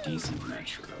get a decent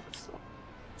metro. It's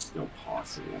still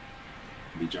possible.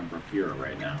 We jump up hero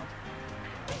right now.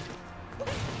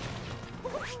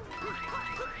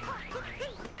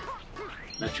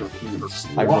 Metro Kingdom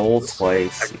slots. I rolled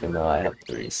twice, even though I have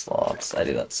 3 slots. I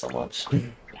do that so much. I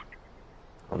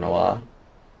don't know why.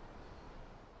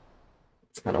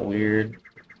 It's kind of weird.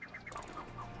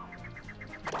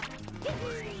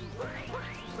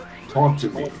 Talk to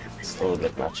me. Still a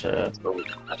good matchup.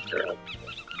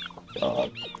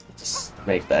 God. Just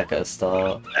make that guy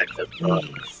stop.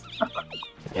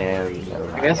 And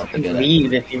I guess I can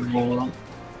leave if you want.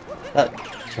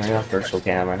 Turning off virtual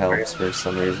camera helps for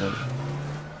some reason.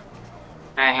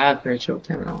 I have virtual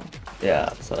camera on. Yeah,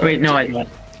 so. Wait, no, I don't.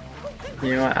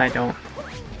 You know what? I don't.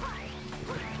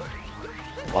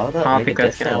 Why would I that don't make think a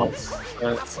that's gonna help. difference?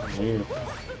 But That's weird.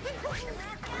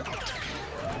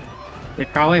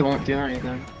 it probably won't do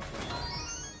anything.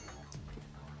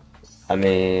 I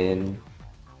mean,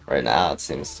 right now it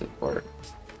seems to work.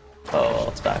 Oh,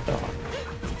 it's back on.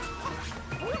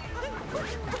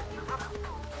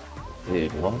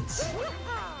 Dude, what?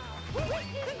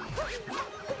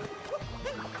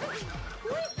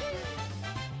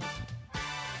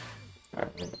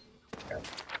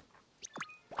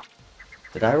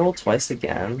 Did I roll twice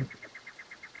again?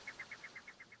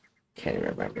 Can't even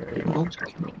remember anymore.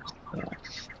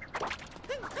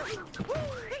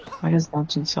 Why does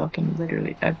launching suck in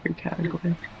literally every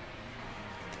category?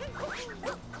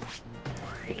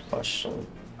 Good question.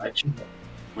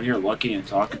 When you're lucky and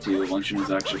Talkatoo, luncheon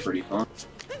is actually pretty fun.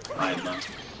 I know.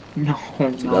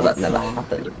 No, That never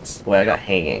happens. Wait, I got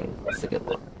hanging. That's a good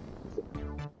one.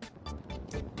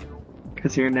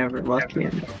 because you're never lucky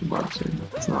in launching.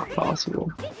 It's not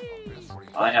possible.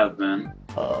 I have been.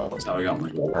 Uh, That's how I got my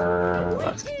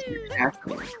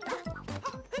Exactly.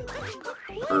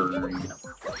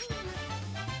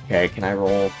 okay, can I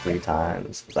roll 3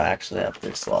 times? Because I actually have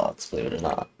 3 slots, believe it or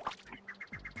not.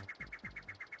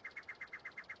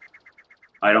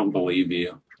 I don't believe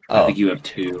you. Oh. I think you have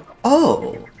 2.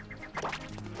 Oh!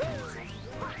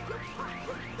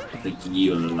 I think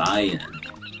you're lying.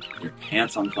 Your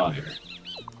pants on fire.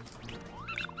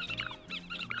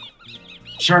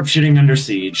 Sharpshooting under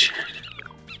siege.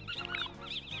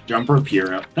 Jumper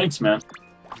Pura. Thanks, man.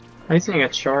 I think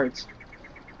it's shards.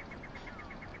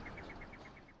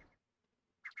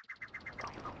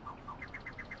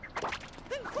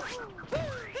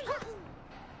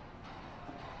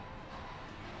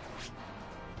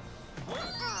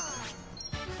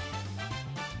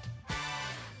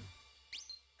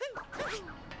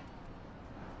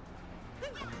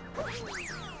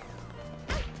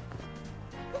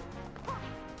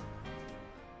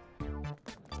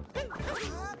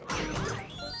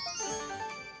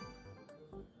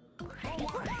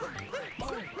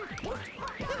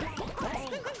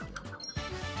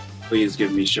 Please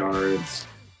give me shards.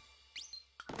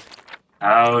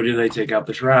 How do they take out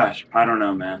the trash? I don't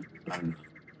know, man. I don't know.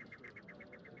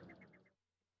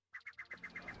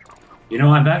 You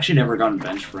know, I've actually never gotten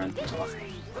bench friend to talk.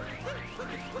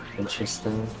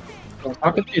 Interesting. Well,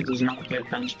 Talkatoo does not get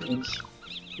bench friends.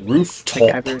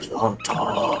 Rooftop on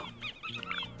top.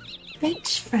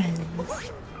 Bench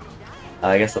friends.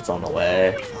 I guess that's on the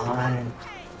way. Fine.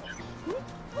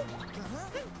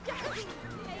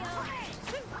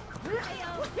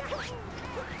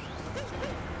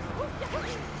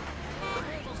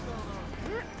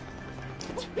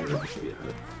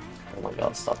 Oh my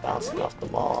god, stop bouncing off the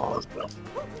mall.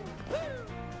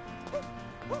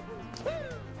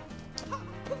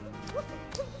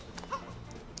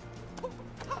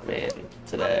 I mean,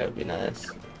 today would be nice.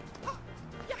 Oh,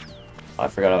 I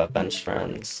forgot about bench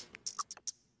friends.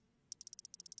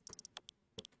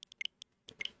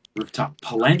 Rooftop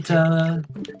polenta.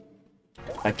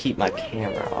 I keep my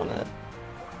camera on it.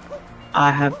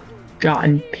 I have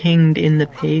gotten pinged in the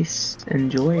pace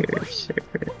enjoyer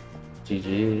server.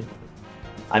 GG.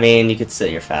 I mean, you could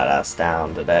sit your fat ass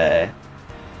down today.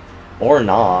 Or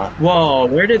not. Whoa,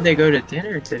 where did they go to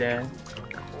dinner today?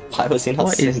 Why was he not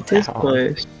What is sitting this down?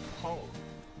 place?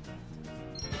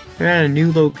 They're at a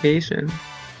new location.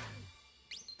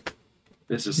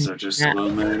 This is such a slow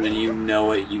moon, and you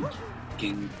know it, you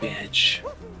fucking bitch.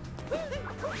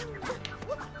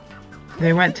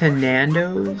 They went to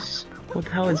Nando's? What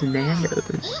the hell is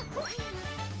Nando's?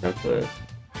 No clue.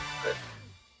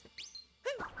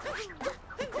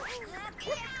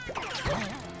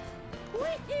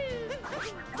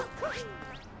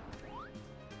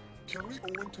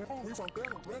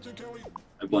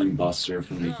 I blame Buster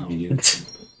for making me do it.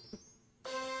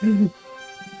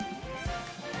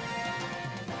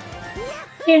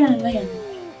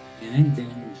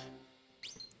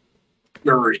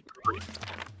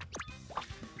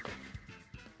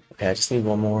 Okay, I just need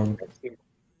one more.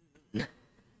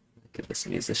 Get this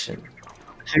musician.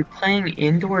 They're playing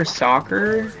indoor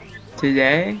soccer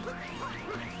today?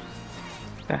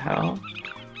 The hell?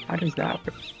 How does that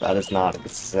work? That is not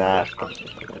exactly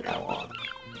what I want.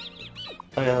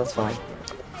 Oh yeah, that's fine.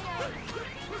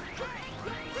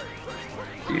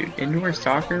 Dude, indoor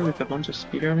soccer with a bunch of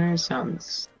speedrunners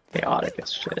sounds chaotic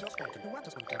as shit.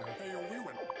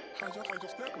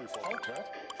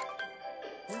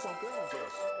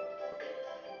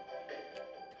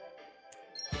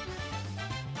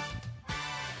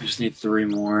 I just need 3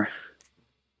 more.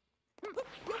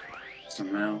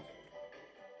 Somehow.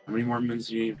 How many more minutes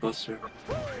do you need, Buster?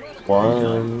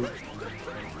 1.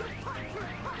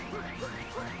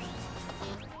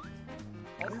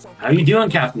 How you doing,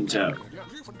 Captain Toad?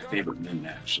 My favorite moon,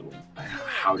 actually.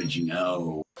 How did you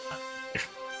know?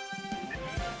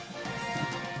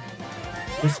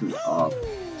 Piss me off.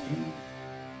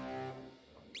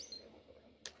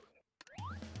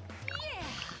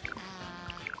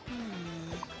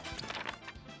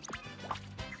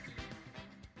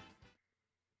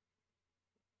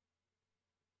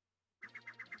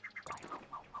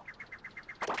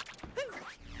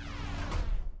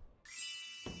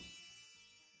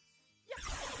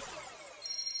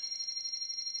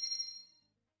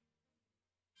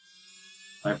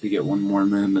 I have to get one more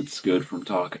moon that's good from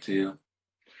Talkatoo.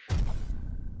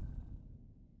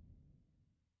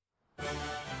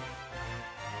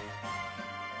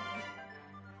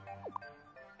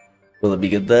 Will it be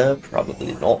good there?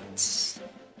 Probably not.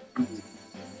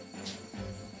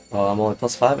 Oh, I'm only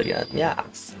 +5 again.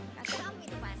 Yes.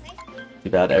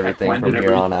 Too bad everything from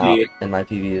here on out in my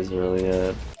PV is really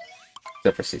good.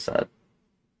 Except for Seaside.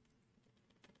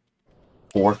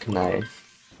 Fork knife.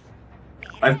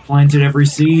 I've planted every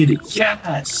seed.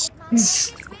 Yes!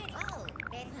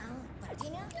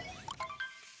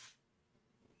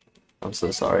 I'm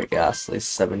so sorry, Ghastly.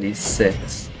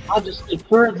 76. I'll just be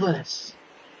birdless.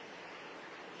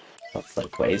 That's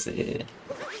like crazy.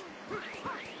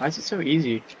 Why is it so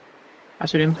easy? I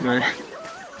should implement it.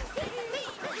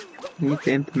 Need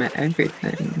to implement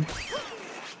everything.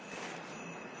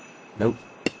 Nope.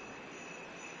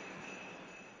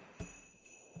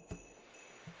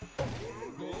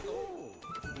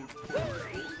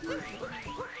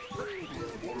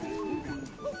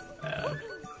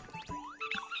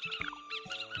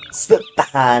 Slip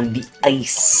behind the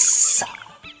ice.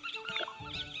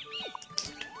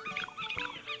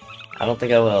 I don't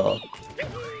think I will.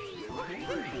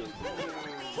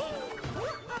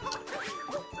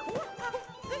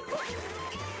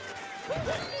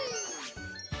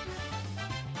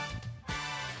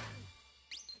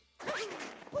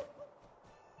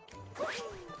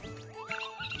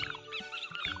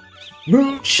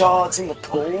 Moonshots in the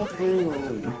cold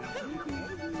room.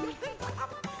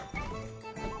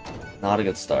 Not a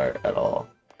good start at all.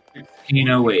 You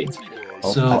know, wait.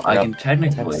 Oh, So I can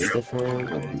text technically.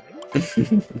 different.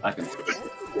 I can.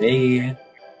 Hey,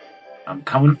 I'm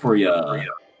coming for ya.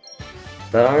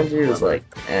 That RNG is like,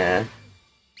 eh.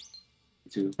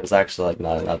 Too. It's actually like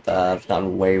not that bad. I've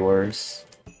gotten way worse.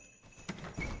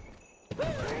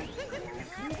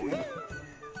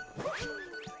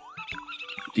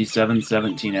 D7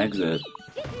 17 exit.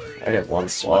 I get one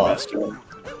That's my swap. best one.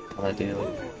 What I do?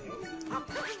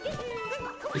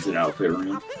 Is it outfit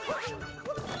room?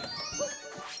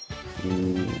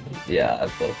 Yeah,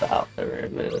 I've built the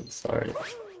outfit room and started.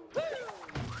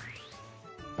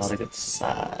 Not a good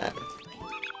sign.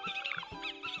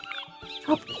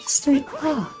 Up the street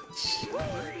march.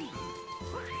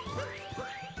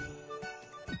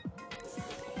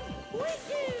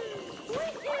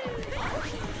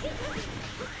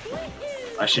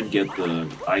 I should get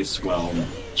the ice well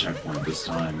checkpoint this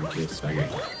time in case I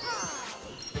get.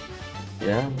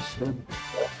 Yeah, I should.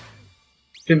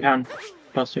 Impound.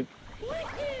 Busted.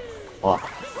 What?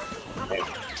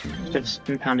 Just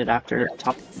impounded after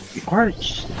top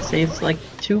arch. Saves like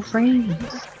 2 frames.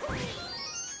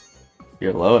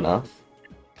 You're low enough.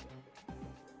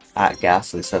 At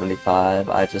Ghastly 75,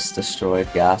 I just destroyed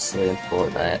Ghastly in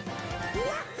Fortnite.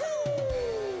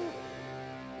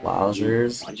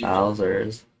 Wowzers,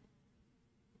 wowzers.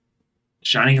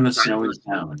 Shining in the snowy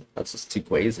town. That's just too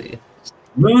crazy.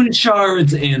 Moon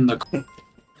shards in the.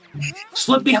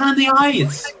 Slip behind the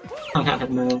ice!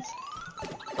 No.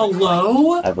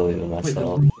 Hello? I believe in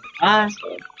myself. Ah,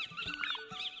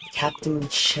 Captain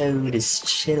Chode is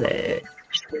chilly.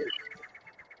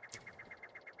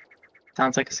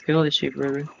 sounds like a skill issue,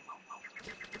 brother.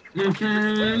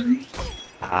 Mm-hmm.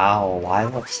 Ow, why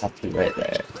do I just have to be right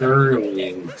there?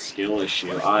 Thoroughly skill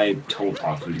issue. I told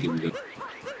Taku to give me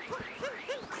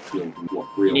the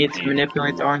real Need to pain.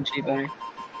 manipulate the RNG better.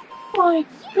 My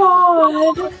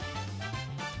god!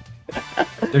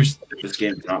 This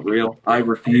game's not real. I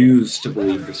refuse to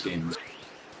believe this game is.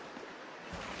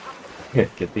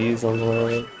 Get these on the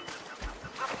way.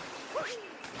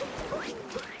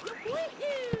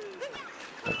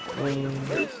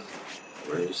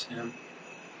 Where's him?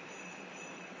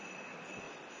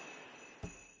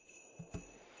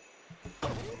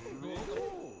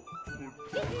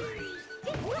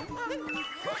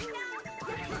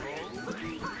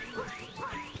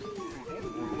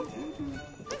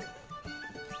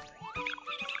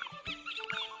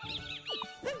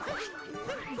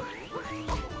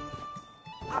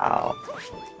 Wow.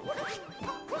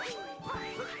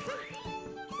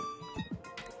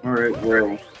 Alright, well,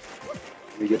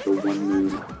 let me get the one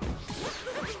moon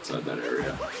inside that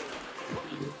area.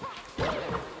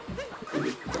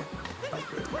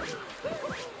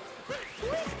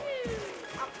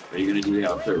 Are you gonna do the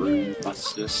outfit room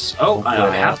justice? Oh,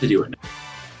 I have to do it now.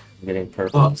 I'm getting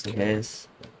purple just in case.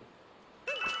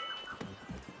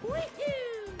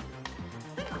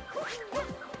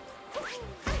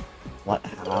 What?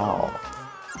 How?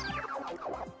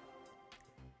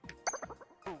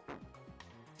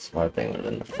 Smart thing would have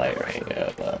been the fight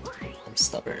Rango, but I'm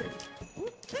stubborn.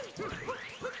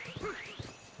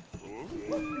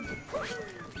 Oh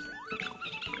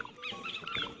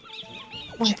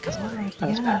my god, That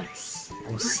was bad. yes.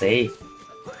 I'm safe.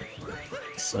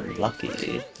 So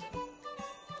lucky.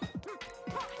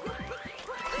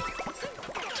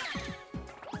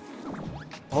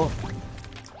 Oh,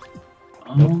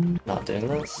 not doing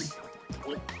this.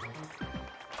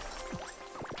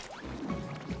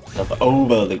 Jump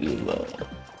over the Goomba.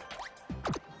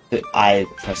 I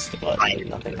pressed the button and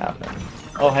nothing happened.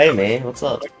 Oh, hey, me. What's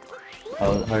up?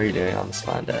 How are you doing on this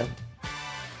fine day?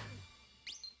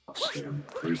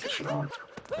 Where's the shot?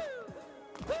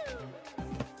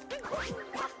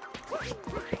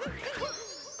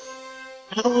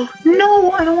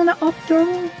 No, I don't want to up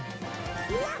throw.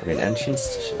 I mean,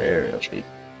 entrance to Shiveria would be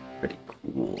pretty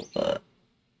cool, but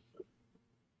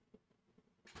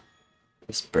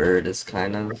this bird is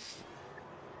kind of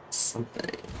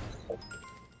something.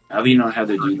 Have you not had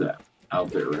to do that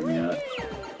outfit room yet?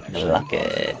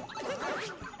 Lucky.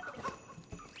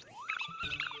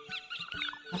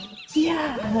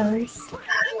 Yes.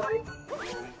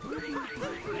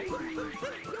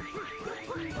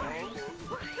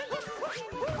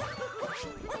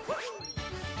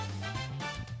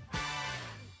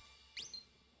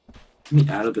 Get me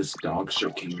out of this dog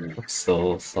shit kingdom. I'm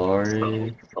so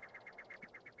sorry.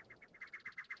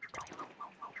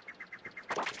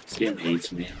 This game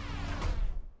hates me.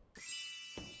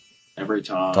 Every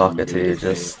time. Talkatoo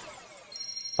just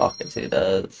Talkatoo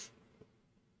does.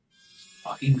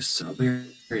 Fucking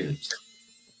suburbs.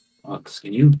 Fox,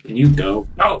 can you go?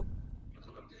 No!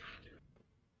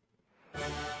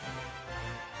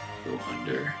 Go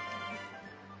under.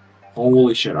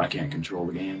 Holy shit, I can't control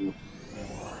the game.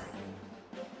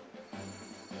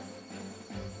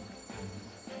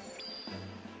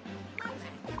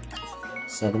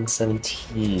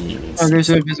 $7.17. Oh, there's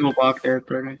an invisible block there,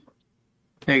 Bruno.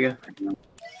 There you go.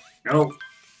 No!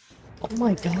 Oh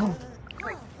my god.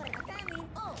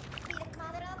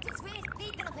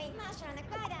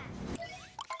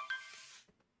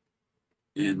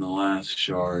 And the last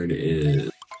shard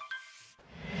is...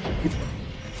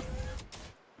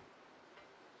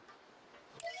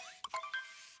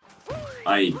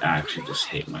 I actually just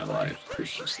hate my life.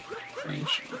 There's just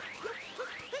range.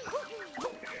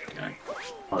 Okay.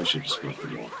 Probably should just go for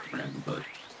the walk around, but...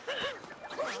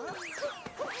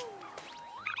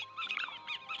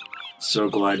 So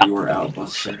glad you were out,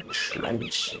 Buster.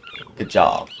 Trench. Good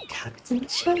job, Captain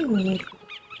Chode.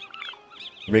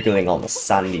 Wriggling on the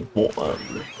sandy bottom.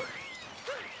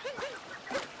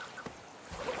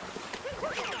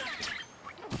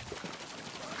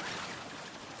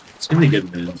 It's gonna be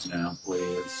good moves now,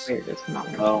 please. Wait, it's not.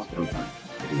 Oh, okay.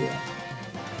 Yeah.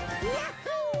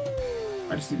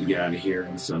 I just need to get out of here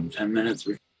in some 10 minutes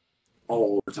before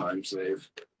all the time save.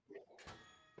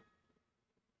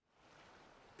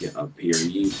 Get up here,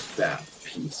 you fat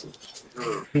piece of...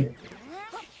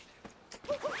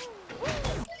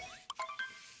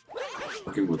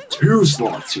 Working with 2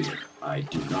 slots here. I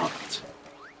do not.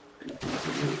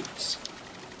 Moves.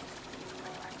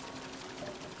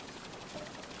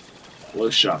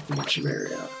 Close shot from the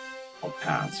area. I'll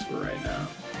pass for right now.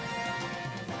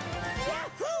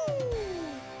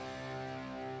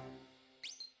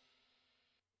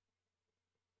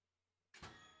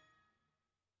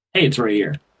 Hey, it's right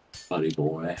here, buddy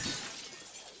boy.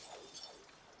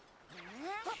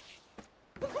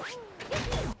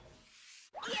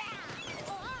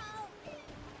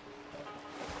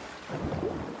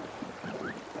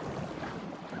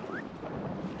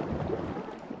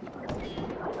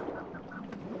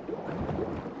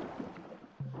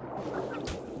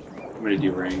 I'm gonna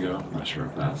do Rango. I'm not sure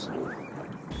if that's good.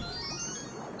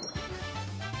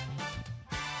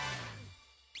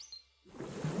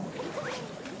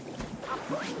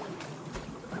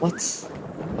 What?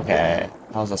 Okay,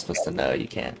 how was I supposed to know you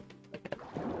can't?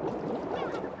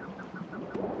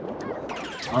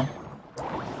 Huh?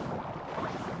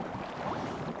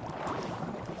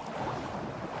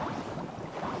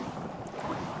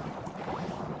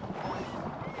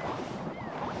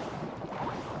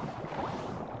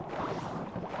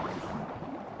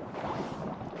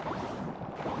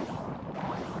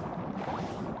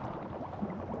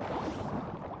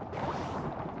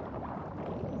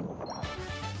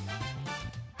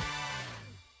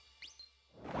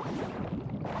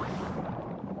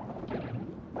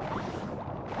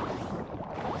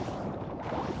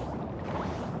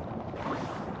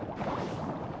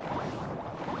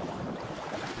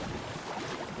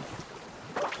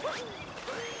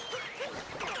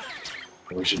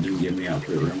 I wish it didn't get me out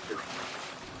for the room.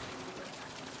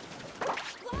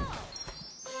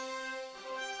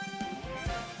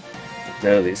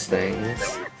 Know these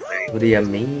things. What do you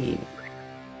mean?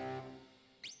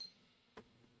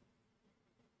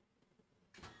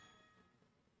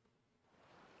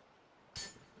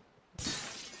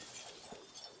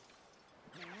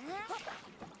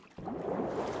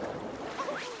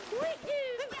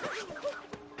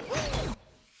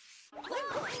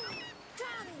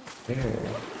 Here.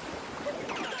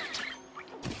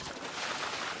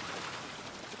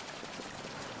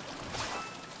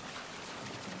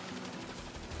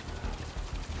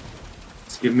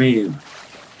 Just give me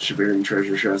Shibarian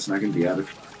treasure chest and I can be out of.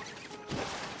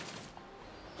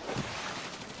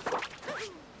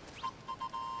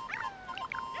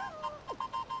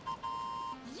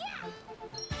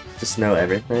 Just know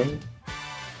everything?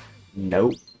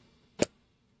 Nope.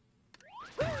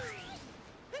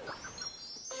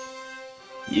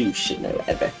 You should know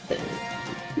everything.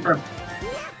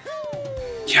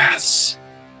 Yes!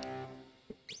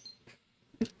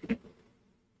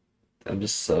 I'm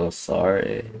just so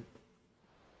sorry.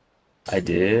 I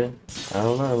do? I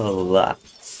don't know, blah, blah, blah.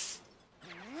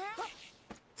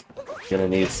 Gonna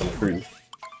need some proof.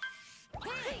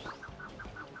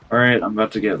 Alright, I'm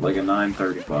about to get like a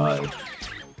 935.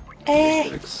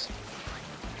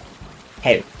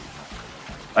 Hey.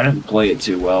 I didn't play it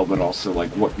too well, but also,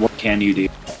 like, what can you do?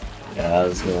 Yeah, I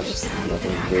was gonna just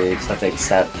nothing big, just have to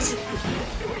accept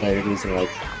that you're losing like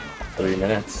 3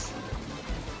 minutes.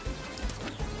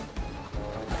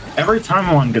 Every time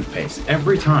I'm on good pace.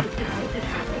 Every time.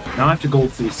 Now I have to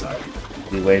gold seaside.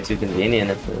 It'd be way too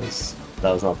convenient if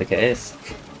that was not the case.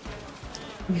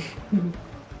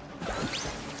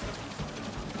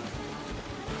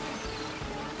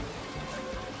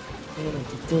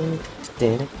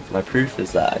 My proof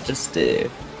is that I just do.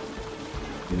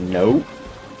 Nope.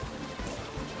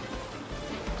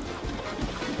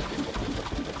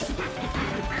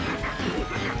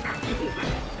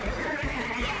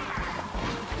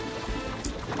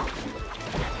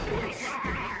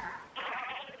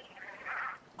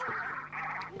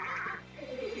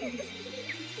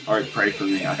 Alright, pray for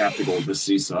me. I have to go to the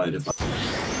seaside if I...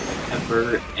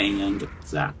 Pepper and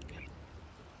Zach.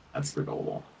 That's the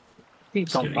goal.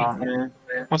 Please don't bother.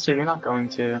 Also, you're not going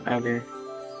to ever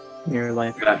in your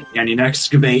life. Can you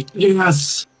excavate?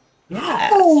 Yes! Yeah.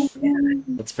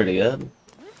 That's pretty good.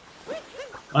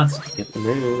 Let's Get the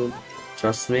move.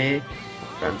 Trust me,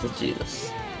 friends with Jesus.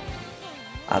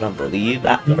 I don't believe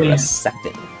that for a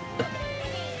second.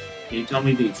 Can you tell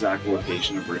me the exact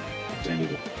location of where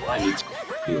I need to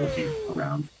be looking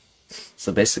around?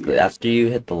 So basically, after you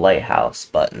hit the lighthouse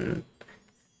button,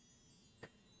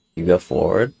 you go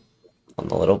forward on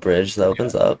the little bridge that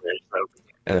opens up,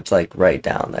 and it's like right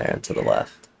down there and to the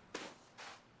left.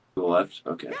 To the left?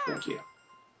 Okay, thank you.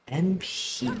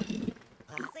 NP.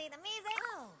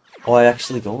 Oh, I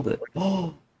actually golded.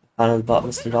 Oh, I finally bought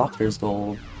Mr. Doctor's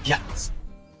gold. Yes!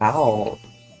 Ow!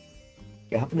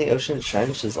 Gap in the Ocean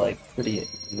Trench is like pretty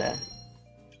meh.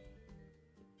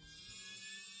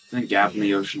 I think Gap in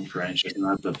the Ocean Trench, isn't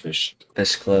that the fish?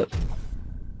 Fish clip.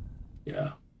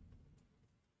 Yeah.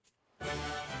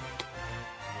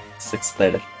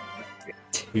 632.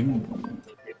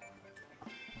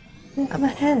 I'm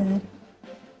ahead.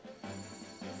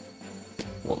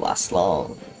 Won't last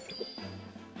long.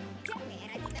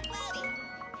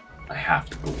 I have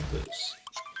to go with this.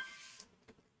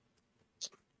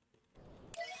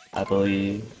 I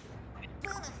believe.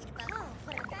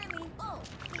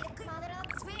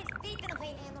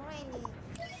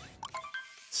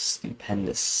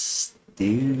 Stupendous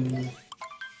stew.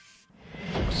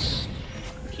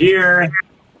 Here!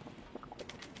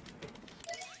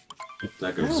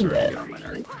 That goes Oh, straight yeah. down my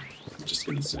nerve. I'm just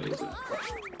gonna say that.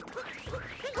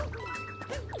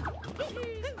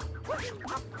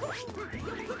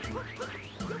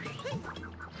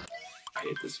 I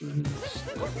hate this one.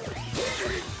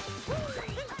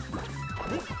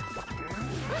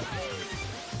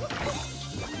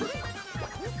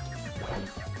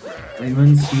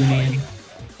 Raymond's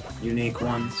unique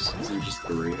ones? Is it just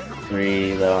 3?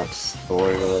 3 that aren't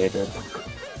story related.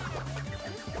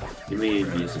 Give me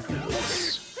music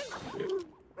notes.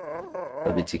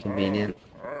 That'd be too convenient.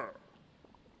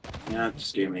 Yeah,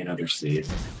 just give me another seed.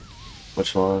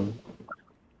 Which one?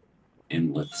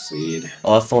 Inlet seed.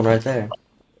 Oh, that's the one right there.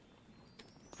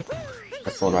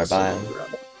 That's the one right by him.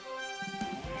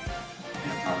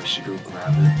 I probably should go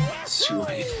grab it. It's too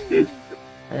late.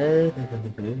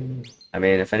 I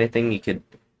mean, if anything, you could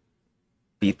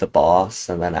beat the boss,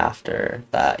 and then after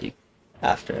that, you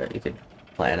could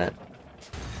plan it.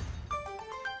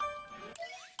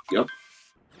 Yep.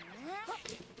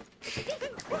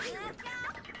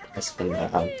 I spin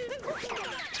down.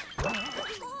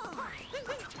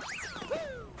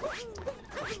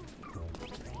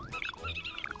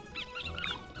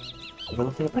 We're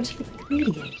looking at a bunch of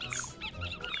ingredients.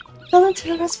 Fill into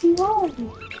the recipe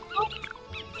wrong.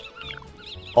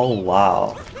 Oh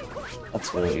wow,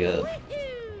 that's really good.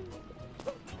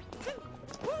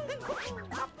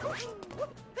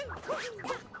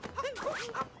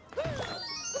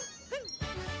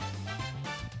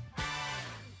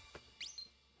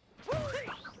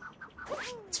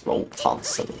 just roll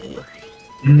constantly.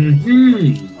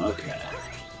 Okay.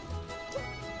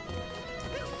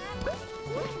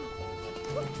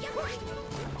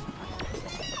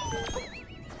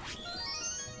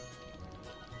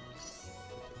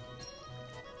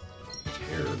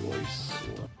 Terribly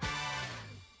slow.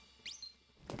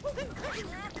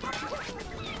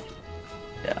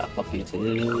 Yeah, fuck you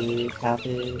too,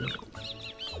 Happy.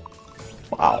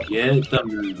 Wow. Get the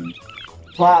moon.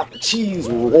 Clap cheese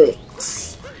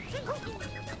rolls.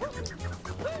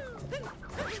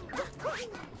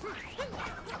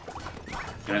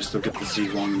 Can I still get the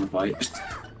seed long in the fight?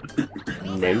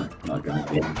 Nope. Not gonna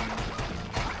do it.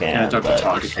 Can I talk to but you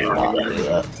Talkatoo should not about do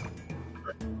that.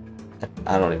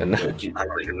 I don't even know. That'd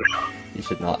You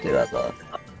should not do that though.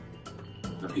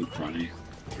 be funny.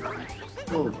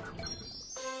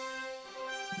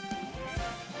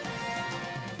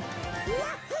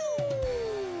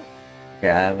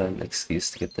 Yeah, I have an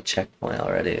excuse to get the checkpoint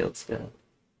already. Let's go.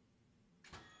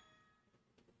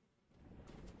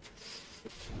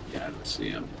 Yeah, I see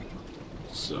him.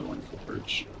 So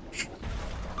unfortunate.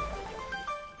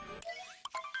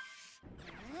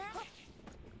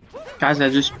 Guys, I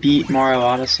just beat Mario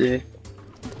Odyssey.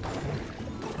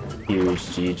 Huge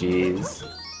GG's.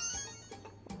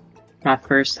 My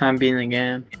first time beating the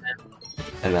game.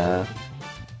 And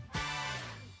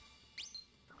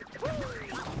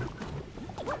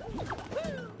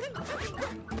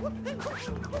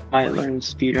Might learn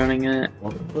speedrunning it.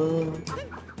 what the?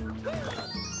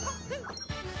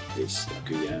 They stuck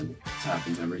again. This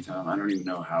happens every time. I don't even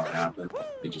know how it happened.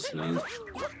 It just does.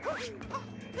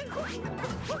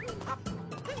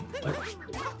 Like,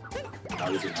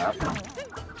 how does it happen?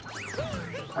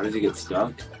 How does he get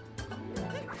stuck?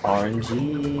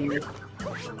 RNG.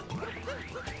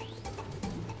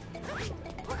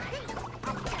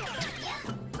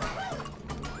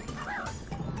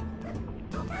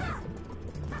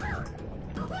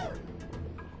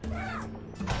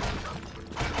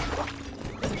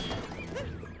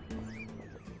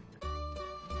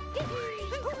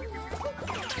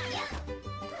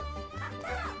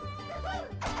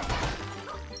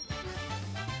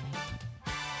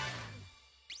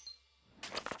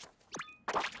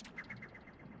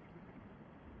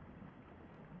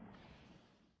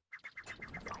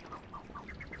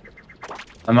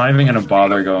 I'm not even gonna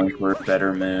bother going for a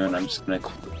better moon. I'm just gonna.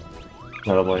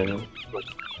 No bueno.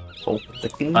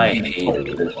 I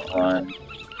hate this run.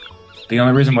 The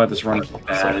only reason why this run is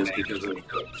bad is because of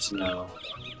snow.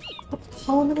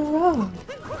 Home in a row.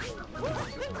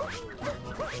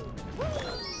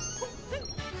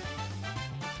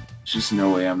 There's just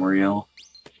no way I'm real.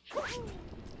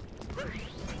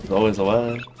 There's always a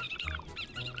way.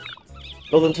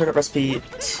 Golden turnip recipe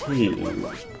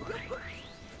 2.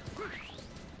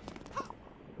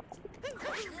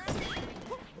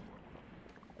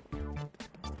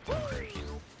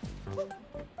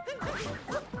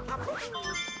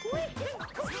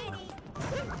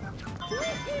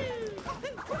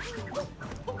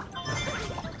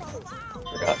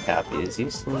 Forgot Cappy is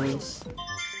useless.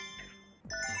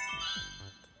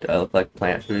 Do I look like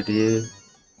plant food to you?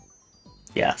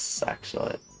 Yes,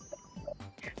 actually.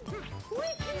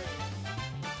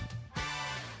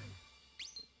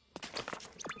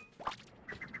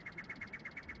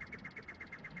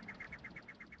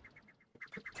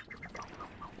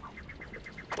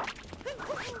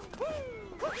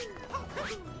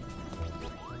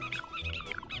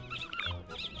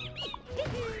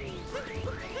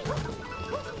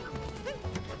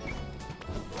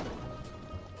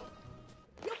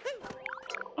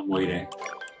 I'm waiting.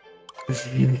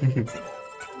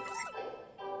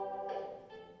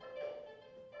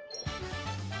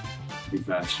 Be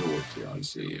fast to work here,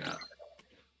 Odyssey, yeah.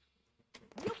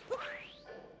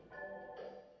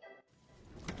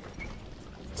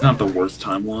 It's not the worst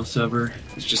time loss ever.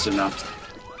 It's just enough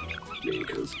to...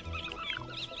 because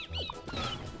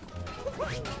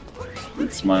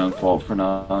it's my own fault for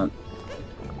not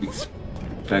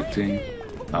expecting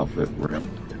outfit for him.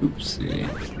 Oopsie.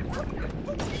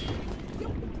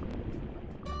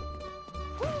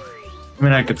 I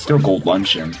mean, I could still gold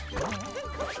lunch him.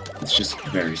 It's just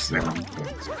very slow.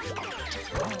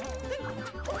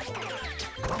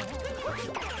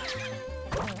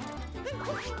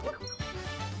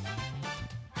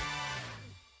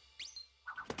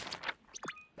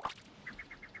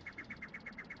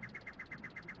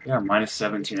 Yeah, minus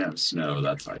 17 out of snow,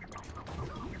 that's like...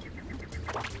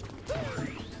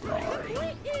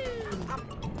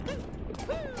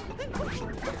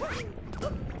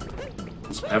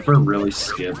 Does Pepper really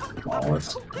skip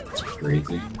Wallace? It's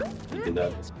crazy. He did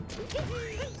that.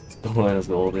 Minus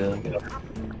gold, yeah.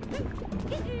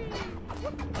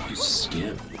 You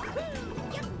skip.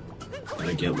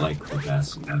 Gotta get like the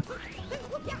best one.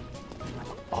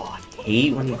 Oh, I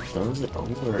hate when he throws it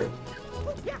over.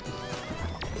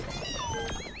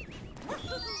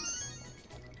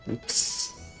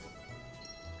 Oops.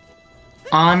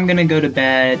 I'm gonna go to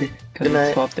bed because Good night.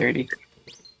 it's 12:30.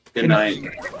 Good night,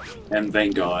 and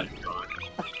thank God.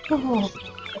 Oh,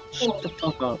 Shut the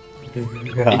fuck up.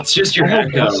 It's just your I hope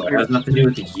echo. Buster- It has nothing to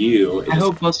do with you. I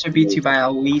hope Buster beats you by at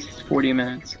least 40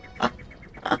 minutes.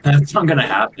 That's not gonna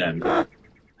happen.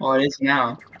 Well, it is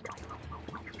now.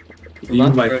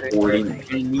 Even by Buster, 40, you're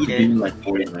gonna need even it. by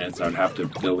 40 minutes, I would have to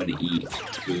go and eat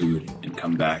food and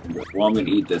come back and go, well, I'm gonna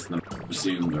eat this and then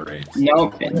resume the race.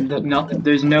 No,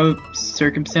 there's no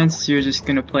circumstances you're just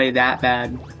gonna play that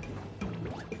bad.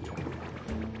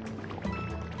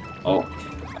 Oh,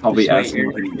 I'll be Just wait,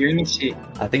 asking. you're gonna see.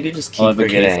 I think you just Oh, keep the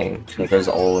forgetting that there's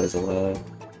always a way.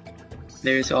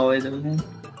 There's always a way.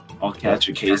 I'll catch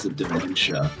a case of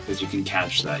dementia because you can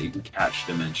catch that. You can catch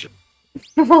dementia.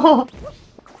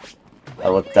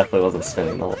 Definitely wasn't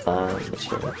spinning the whole time, for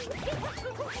sure.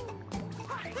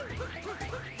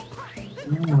 I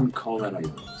wouldn't call that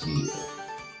ideal.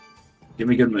 Give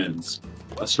me good moons.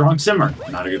 A strong simmer,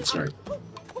 not a good start.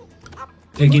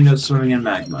 Taking notes swimming in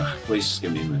magma. Please just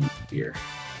give me a moon here.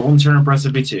 Golden turnip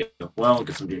recipe 2. Well,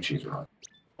 get some green cheese wrong.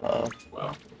 Well,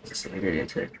 Just an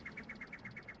ingredient here.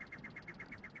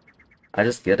 I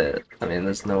just get it. I mean,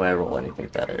 there's no way I roll anything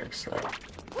better, so...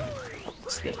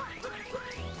 Just get it.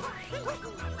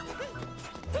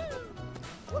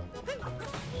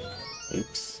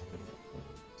 Oops.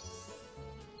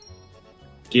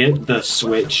 get the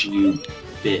switch, you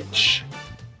bitch.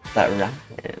 That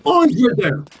right. Oh, you're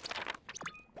there.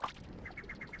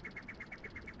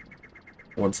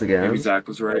 Once again, Maybe Zach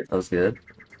was right. that was good.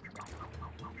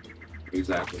 Maybe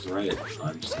Zach was right.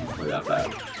 I'm just gonna play that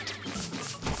back.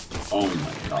 Oh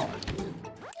my god, dude.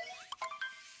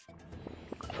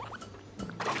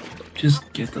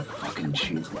 Just get the fucking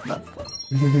cheese. What the fuck?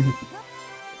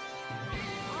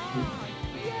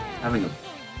 Having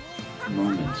a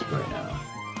moment right now.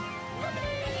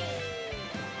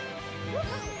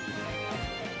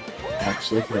 I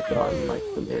actually could have gotten like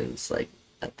the moons like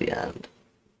at the end.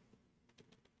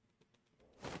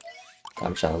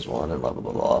 Time challenge 1 and level the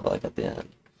law, but like at the end.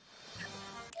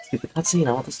 Let's get the cutscene.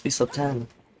 I want this to be sub 10.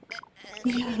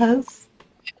 Yes.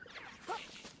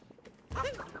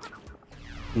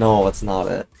 No, it's not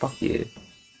it. Fuck you.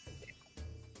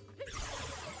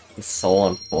 It's so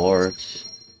unforged.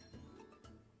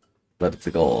 But it's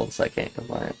a gold, so I can't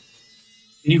complain.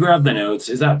 Can you grab the notes?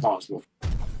 Is that possible?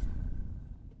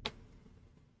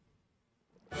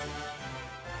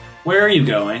 Where are you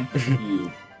going,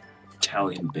 you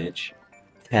Italian bitch?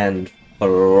 10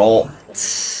 fraught.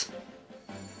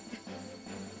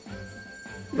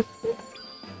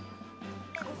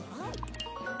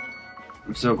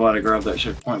 I'm so glad I grabbed that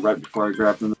checkpoint right before I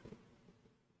grabbed them.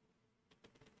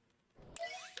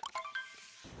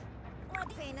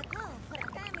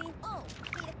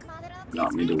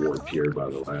 Not me to warp here, by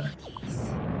the way.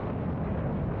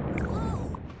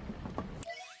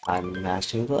 I'm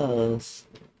mashing close.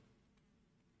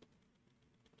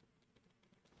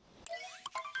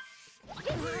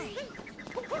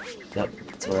 Yep,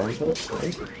 that's where I'm supposed to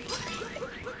be.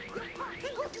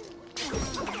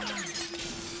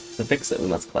 To fix it, we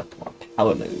must collect more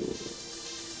power moves.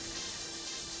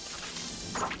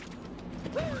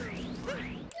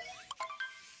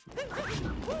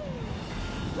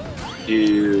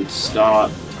 Dude,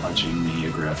 stop touching me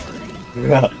aggressively.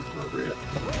 Yeah. Inappropriate.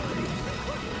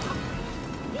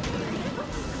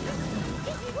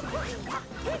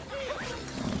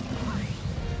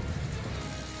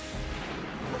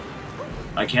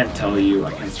 I can't tell you,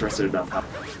 I can't stress it enough how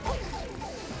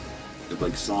I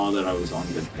like saw that I was on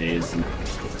good pace and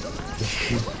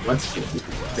let's get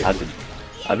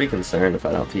I'd be concerned if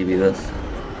I don't PB this.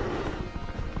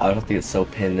 I would have to get so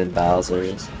pinned in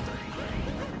Bowser's.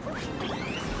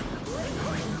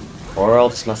 Or I'll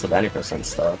just mess up any %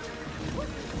 stuff.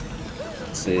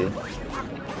 Let's see.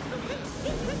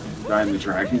 die in the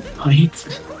dragon fight.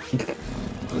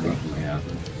 That'll definitely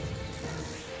happen.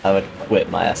 I would quit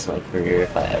my SMO career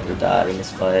if I ever died in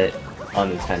this fight.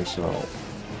 Unintentional.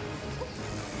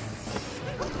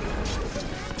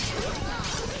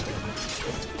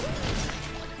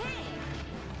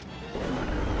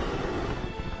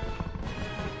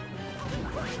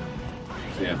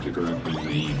 So you have to go up the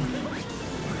main.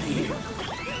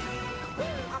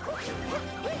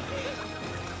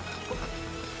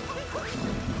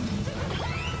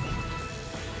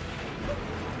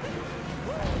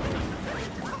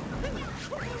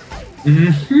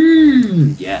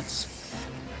 Mm-hmm. Yes.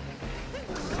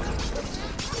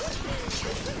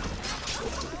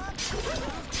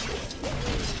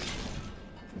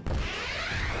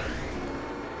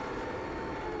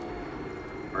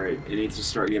 It needs to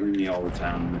start giving me all the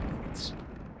time.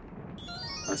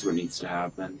 That's what needs to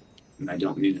happen. And I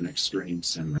don't need an extreme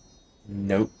sim.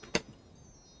 Nope.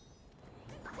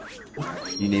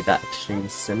 You need that extreme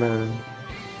simmer.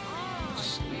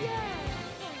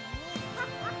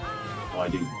 Well, I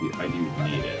do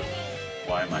need it.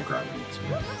 Why am I grabbing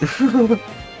this?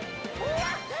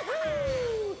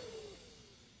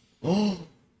 Oh!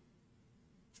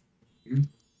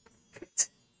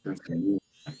 That's good,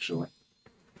 actually.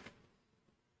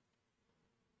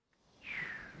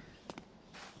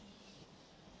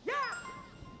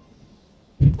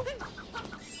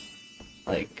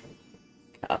 Like,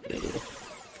 copy.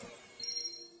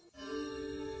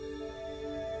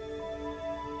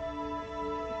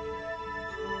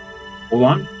 Hold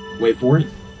on. Wait for it.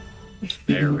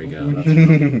 There we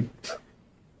go.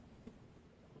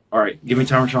 Alright, give me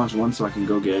Timer Challenge 1 so I can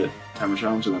go get Timer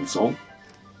Challenge and then Salt.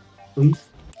 Please.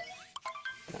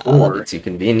 That'd be too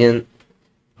convenient.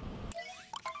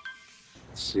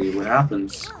 Let's see what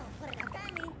happens.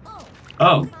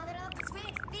 Oh.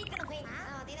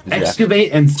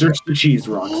 Excavate and search the cheese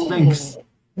rocks. Thanks.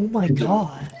 Oh my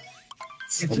god.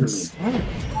 So smart.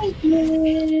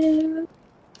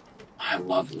 I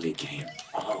love League game.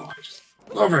 Oh, I just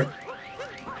love it.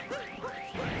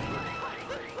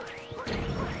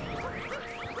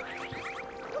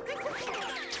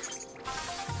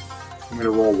 I'm gonna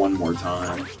roll one more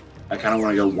time. I kind of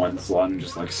want to go one slot and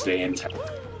just like stay in town.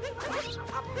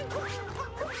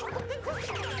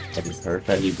 That'd be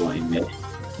perfect. You blame me?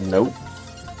 Nope.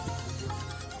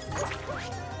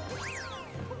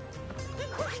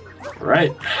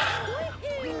 Right.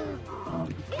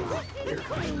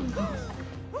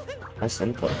 Nice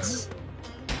inputs.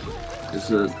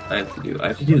 I have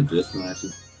to do this, and I have to.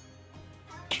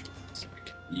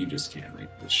 You just can't make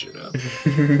this shit up.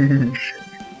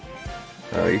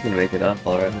 Oh, you can make it up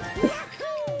already.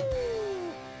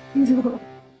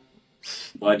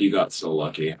 Glad you got so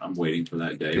lucky. I'm waiting for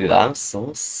that day. Dude, I'm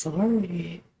so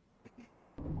sorry.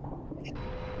 You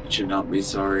should not be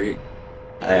sorry.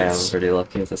 I am pretty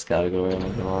lucky with this category, I'm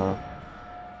not gonna lie.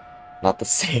 Not the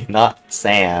same, not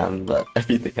Sam, but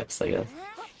everything else, I guess.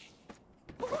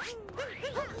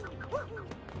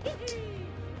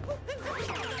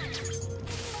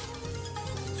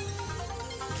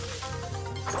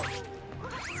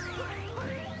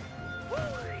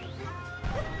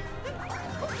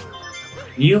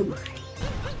 You.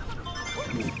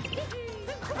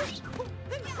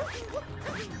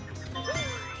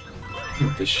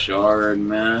 Get the shard,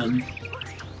 man.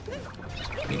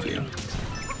 Thank you.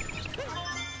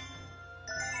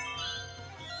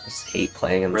 I just hate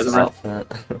playing in Where's this the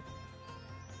outfit.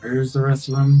 Where's the rest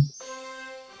of them?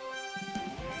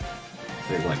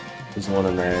 They're like, There's one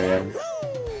in there, yeah.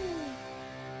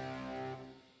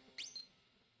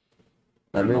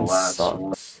 That And the moon last sucks.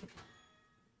 one.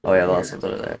 Oh yeah, the last one's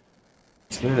over there.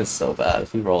 This moon is so bad.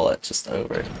 If we roll it just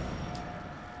over,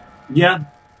 yeah,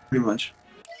 pretty much.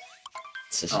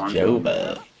 it's just Oh, I'm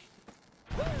Joba.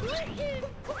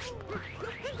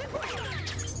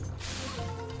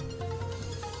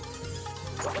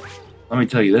 Let me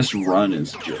tell you, this run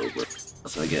is Joba.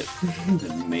 Unless I get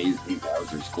an amazing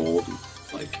Bowser's Gold,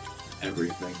 like,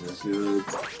 everything is good.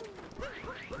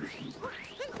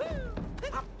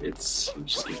 It's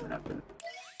just gonna happen.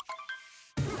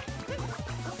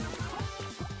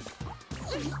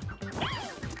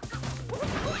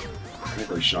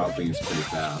 Technically, shopping is pretty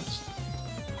fast.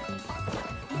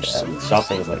 Yeah,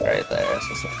 shopping's like right there, so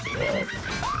it's not too bad.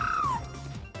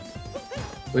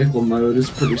 Vehicle mode is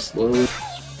pretty slow.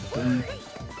 Shopping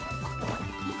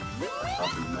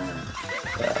there.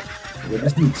 Yeah. It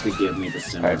just needs to give me the Alright,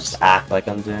 simmers. just act like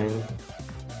I'm doing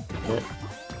it.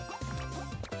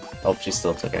 Oh, she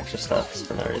still took extra steps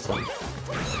for no reason.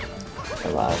 I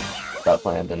lied. That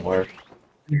plan didn't work.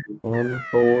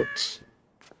 Unfortunate.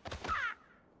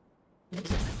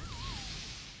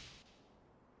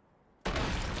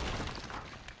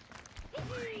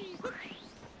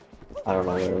 I don't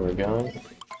know where we're going.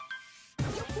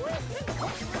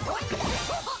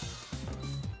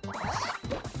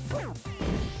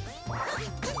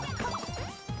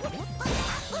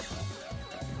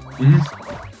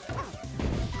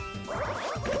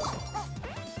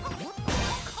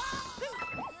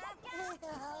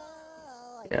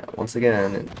 Yeah, once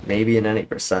again, maybe in any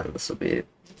percent, this would be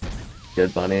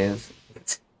good bunnies.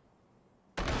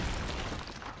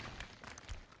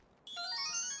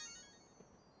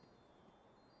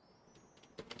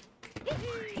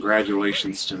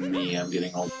 Congratulations to me, I'm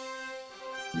getting all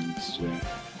things today.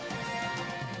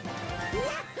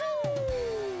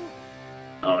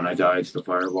 Oh, and I died to the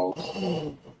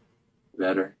fireball.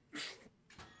 Better.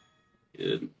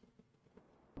 Good.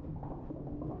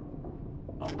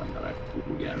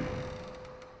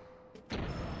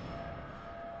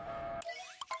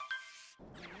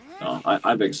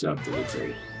 I've accepted it's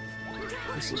a.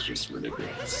 This is just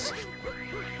ridiculous.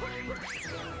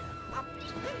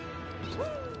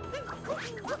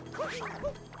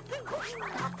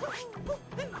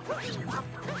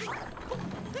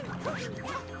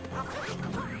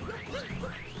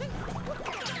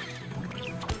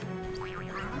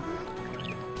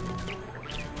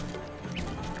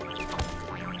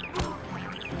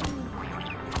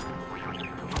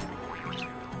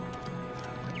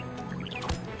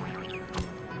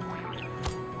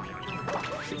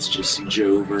 It's just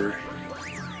Jover.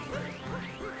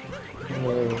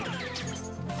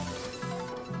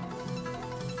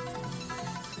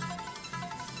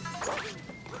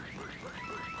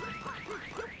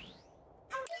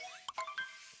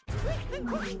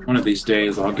 One of these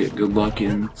days I'll get good luck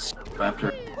in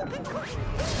after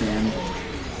stand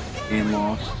game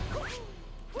lost.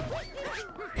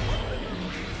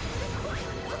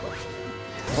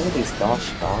 One of these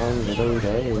gosh darn little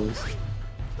days.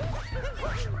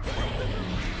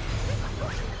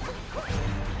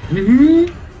 I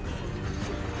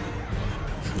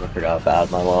forgot how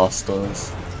bad my loss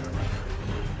was.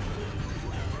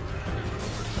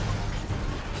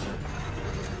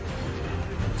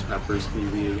 It's Pepper's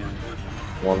BB again.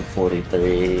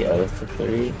 143, 0 for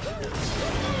 3.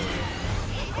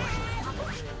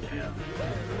 Yeah.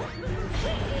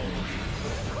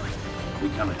 We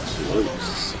kinda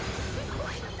close.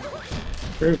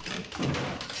 True.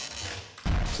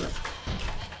 So,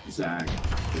 Zach.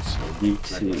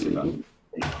 YouTube.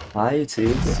 Hi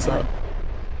YouTube, what's up?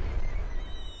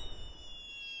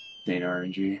 Dana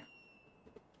RNG.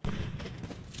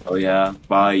 Oh yeah,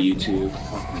 bye YouTube.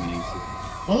 Fucking YouTube.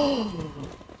 Oh!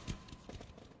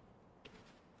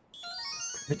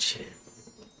 Good shit.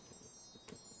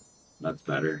 That's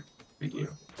better. Thank you.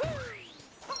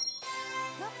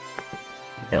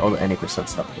 Yeah, all the any percent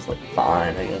stuff was like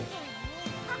fine, I guess.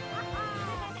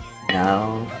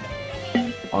 Now,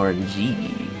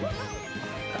 RNG.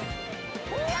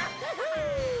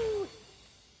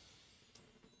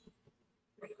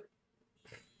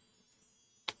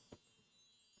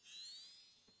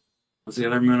 What's the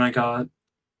other moon I got?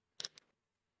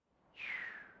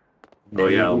 Oh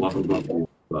yeah, level.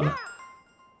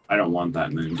 I don't want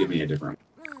that moon. Give me a different.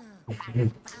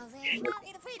 Okay,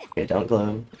 don't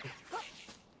glow.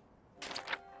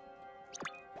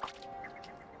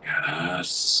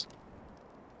 Yes.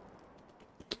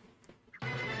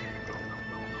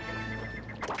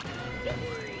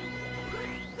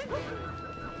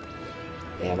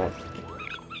 Damn it.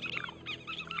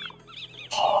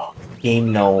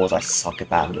 Game knows I suck at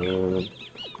that moon.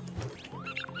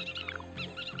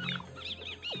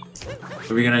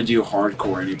 Are we gonna do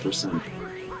hardcore 80%?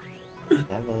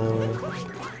 Hello.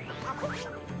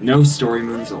 No story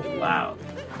moons allowed.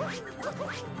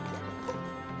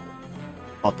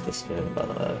 Up this moon, by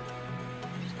the way.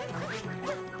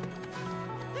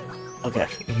 Okay,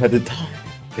 I did die.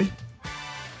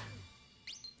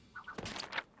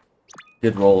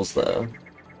 Good rolls though.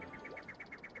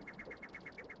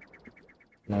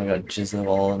 Now I got Jizzle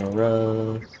all in a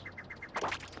row. I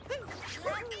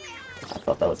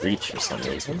thought that was reach for some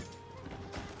reason.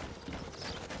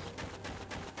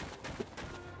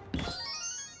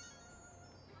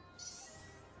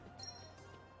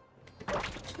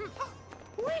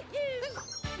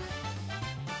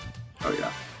 Oh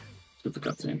yeah. Get the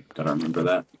cutscene. Gotta remember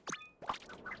that.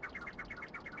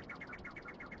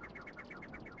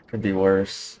 Could be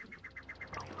worse.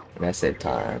 And I save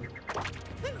time.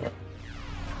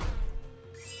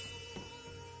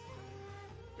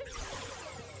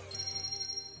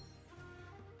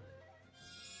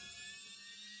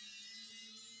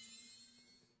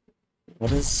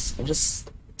 What is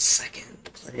second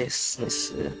place? Let's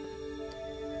see.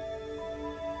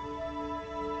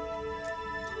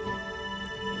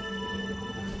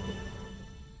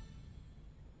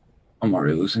 I'm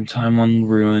already losing time on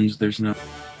ruins. There's no.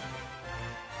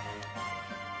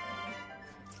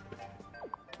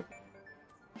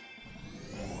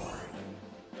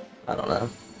 I don't know.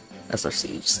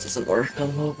 SRC just doesn't work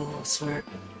on mobile, I swear.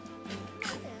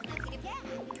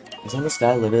 Isn't this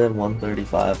guy literally at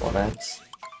 135 1x?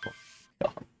 Oh,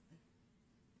 God.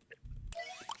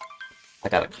 I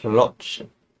got a clutch. I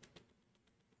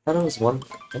thought it was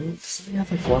didn't he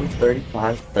have like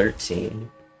 135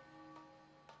 13?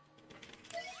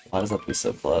 Why does that be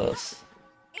so close?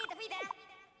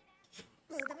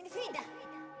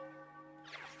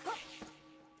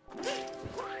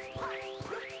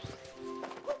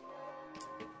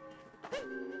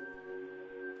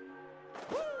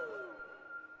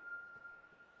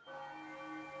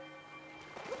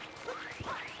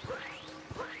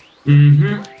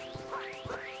 Mm-hmm.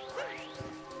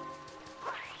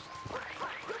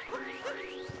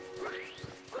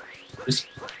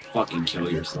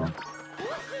 yourself.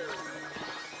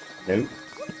 Nope.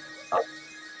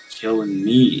 Killing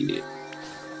me.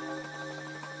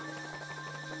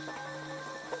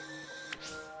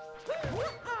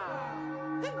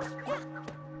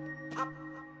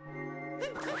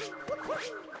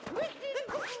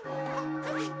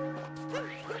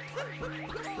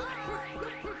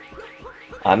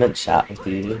 I'm in chat with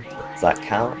you. Does that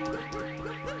count?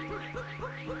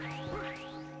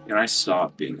 Can I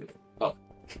stop being a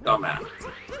dumbass?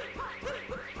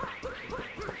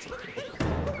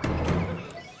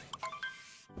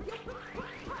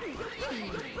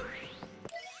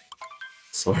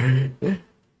 Sorry.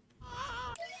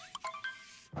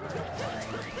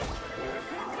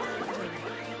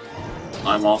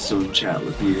 I'm also in chat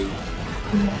with you.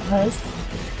 Yes.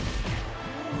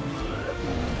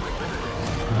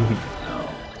 No.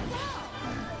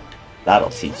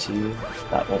 That'll teach you.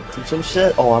 That won't teach him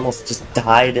shit. Oh, I almost just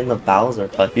died in the Bowser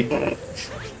fight.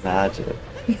 Imagine.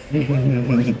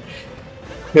 Yeah.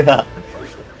 That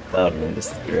would have been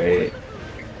just great.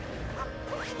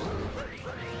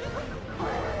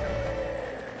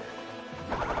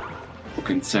 Book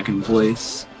in second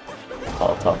place.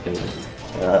 I'll talk in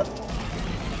chat.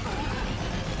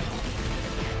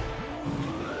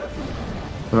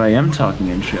 But I am talking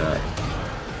in chat.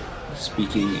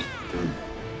 Speaking through.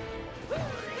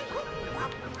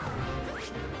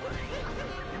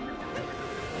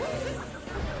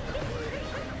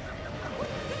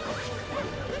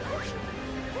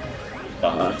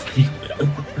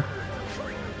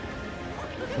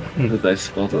 But I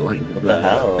spelled it like What the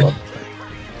hell?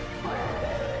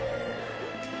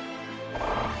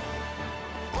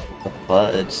 The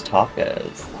fudge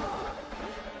tacos.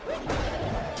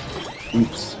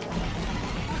 Oops.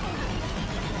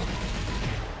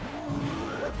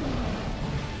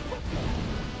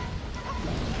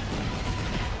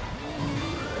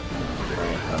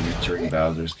 I'm entering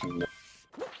Bowser's Kingdom.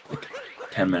 Like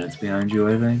 10 minutes behind you,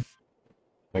 I think.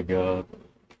 Oh my god.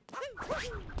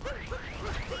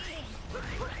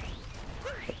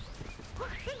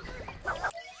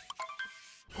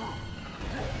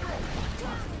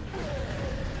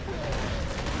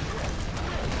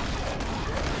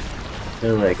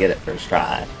 Clearly I get it first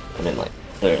try. I mean, like,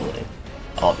 clearly.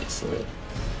 Obviously.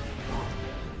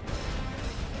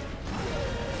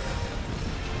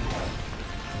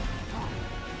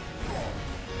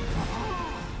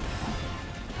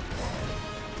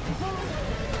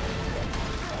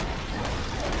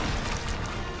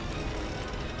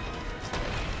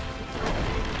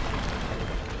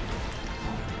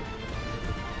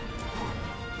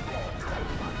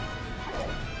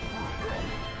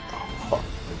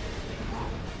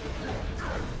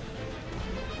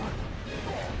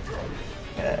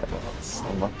 Okay, well, that's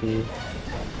unlucky.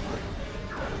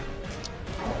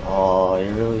 Oh,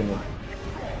 you're really gonna...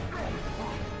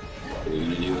 Are you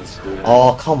gonna do this for it?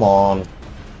 Oh, come on.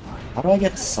 How do I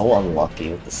get so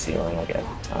unlucky with the ceiling like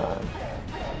every time?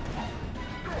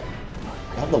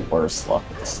 I have the worst luck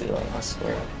with the ceiling, I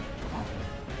swear.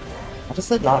 How does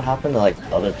that not happen to like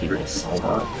other people so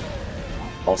much?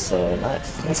 Also,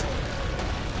 nice.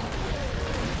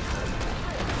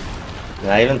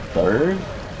 Not even third?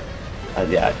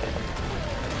 Yeah, I think.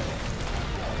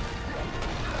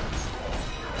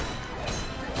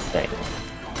 Dang.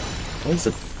 What is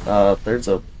it? Third's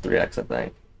a 3x, I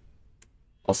think.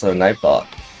 Also, Nightbot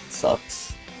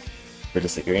sucks. For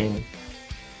disagreeing.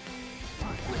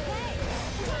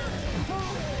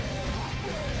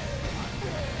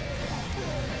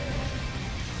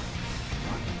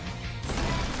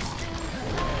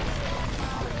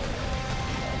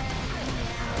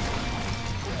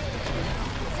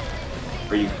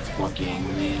 Are you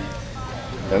fucking me?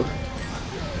 Nope.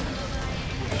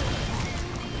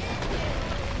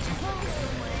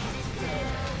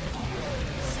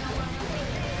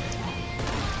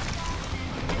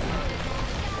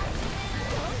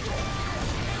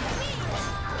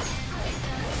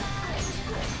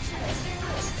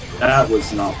 That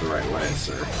was not the right way,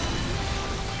 sir.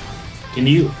 Can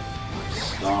you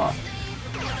stop?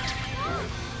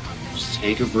 Just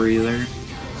take a breather.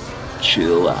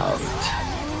 Chill out.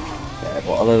 Okay,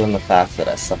 well, other than the fact that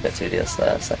I suck at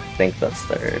 2DSS, I think that's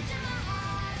third.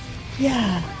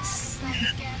 Yes!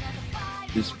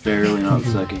 Just barely not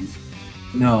second.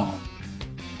 No.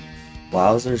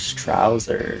 Wowzers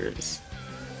trousers.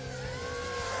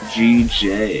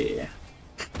 GJ.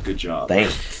 Good job.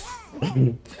 Thanks.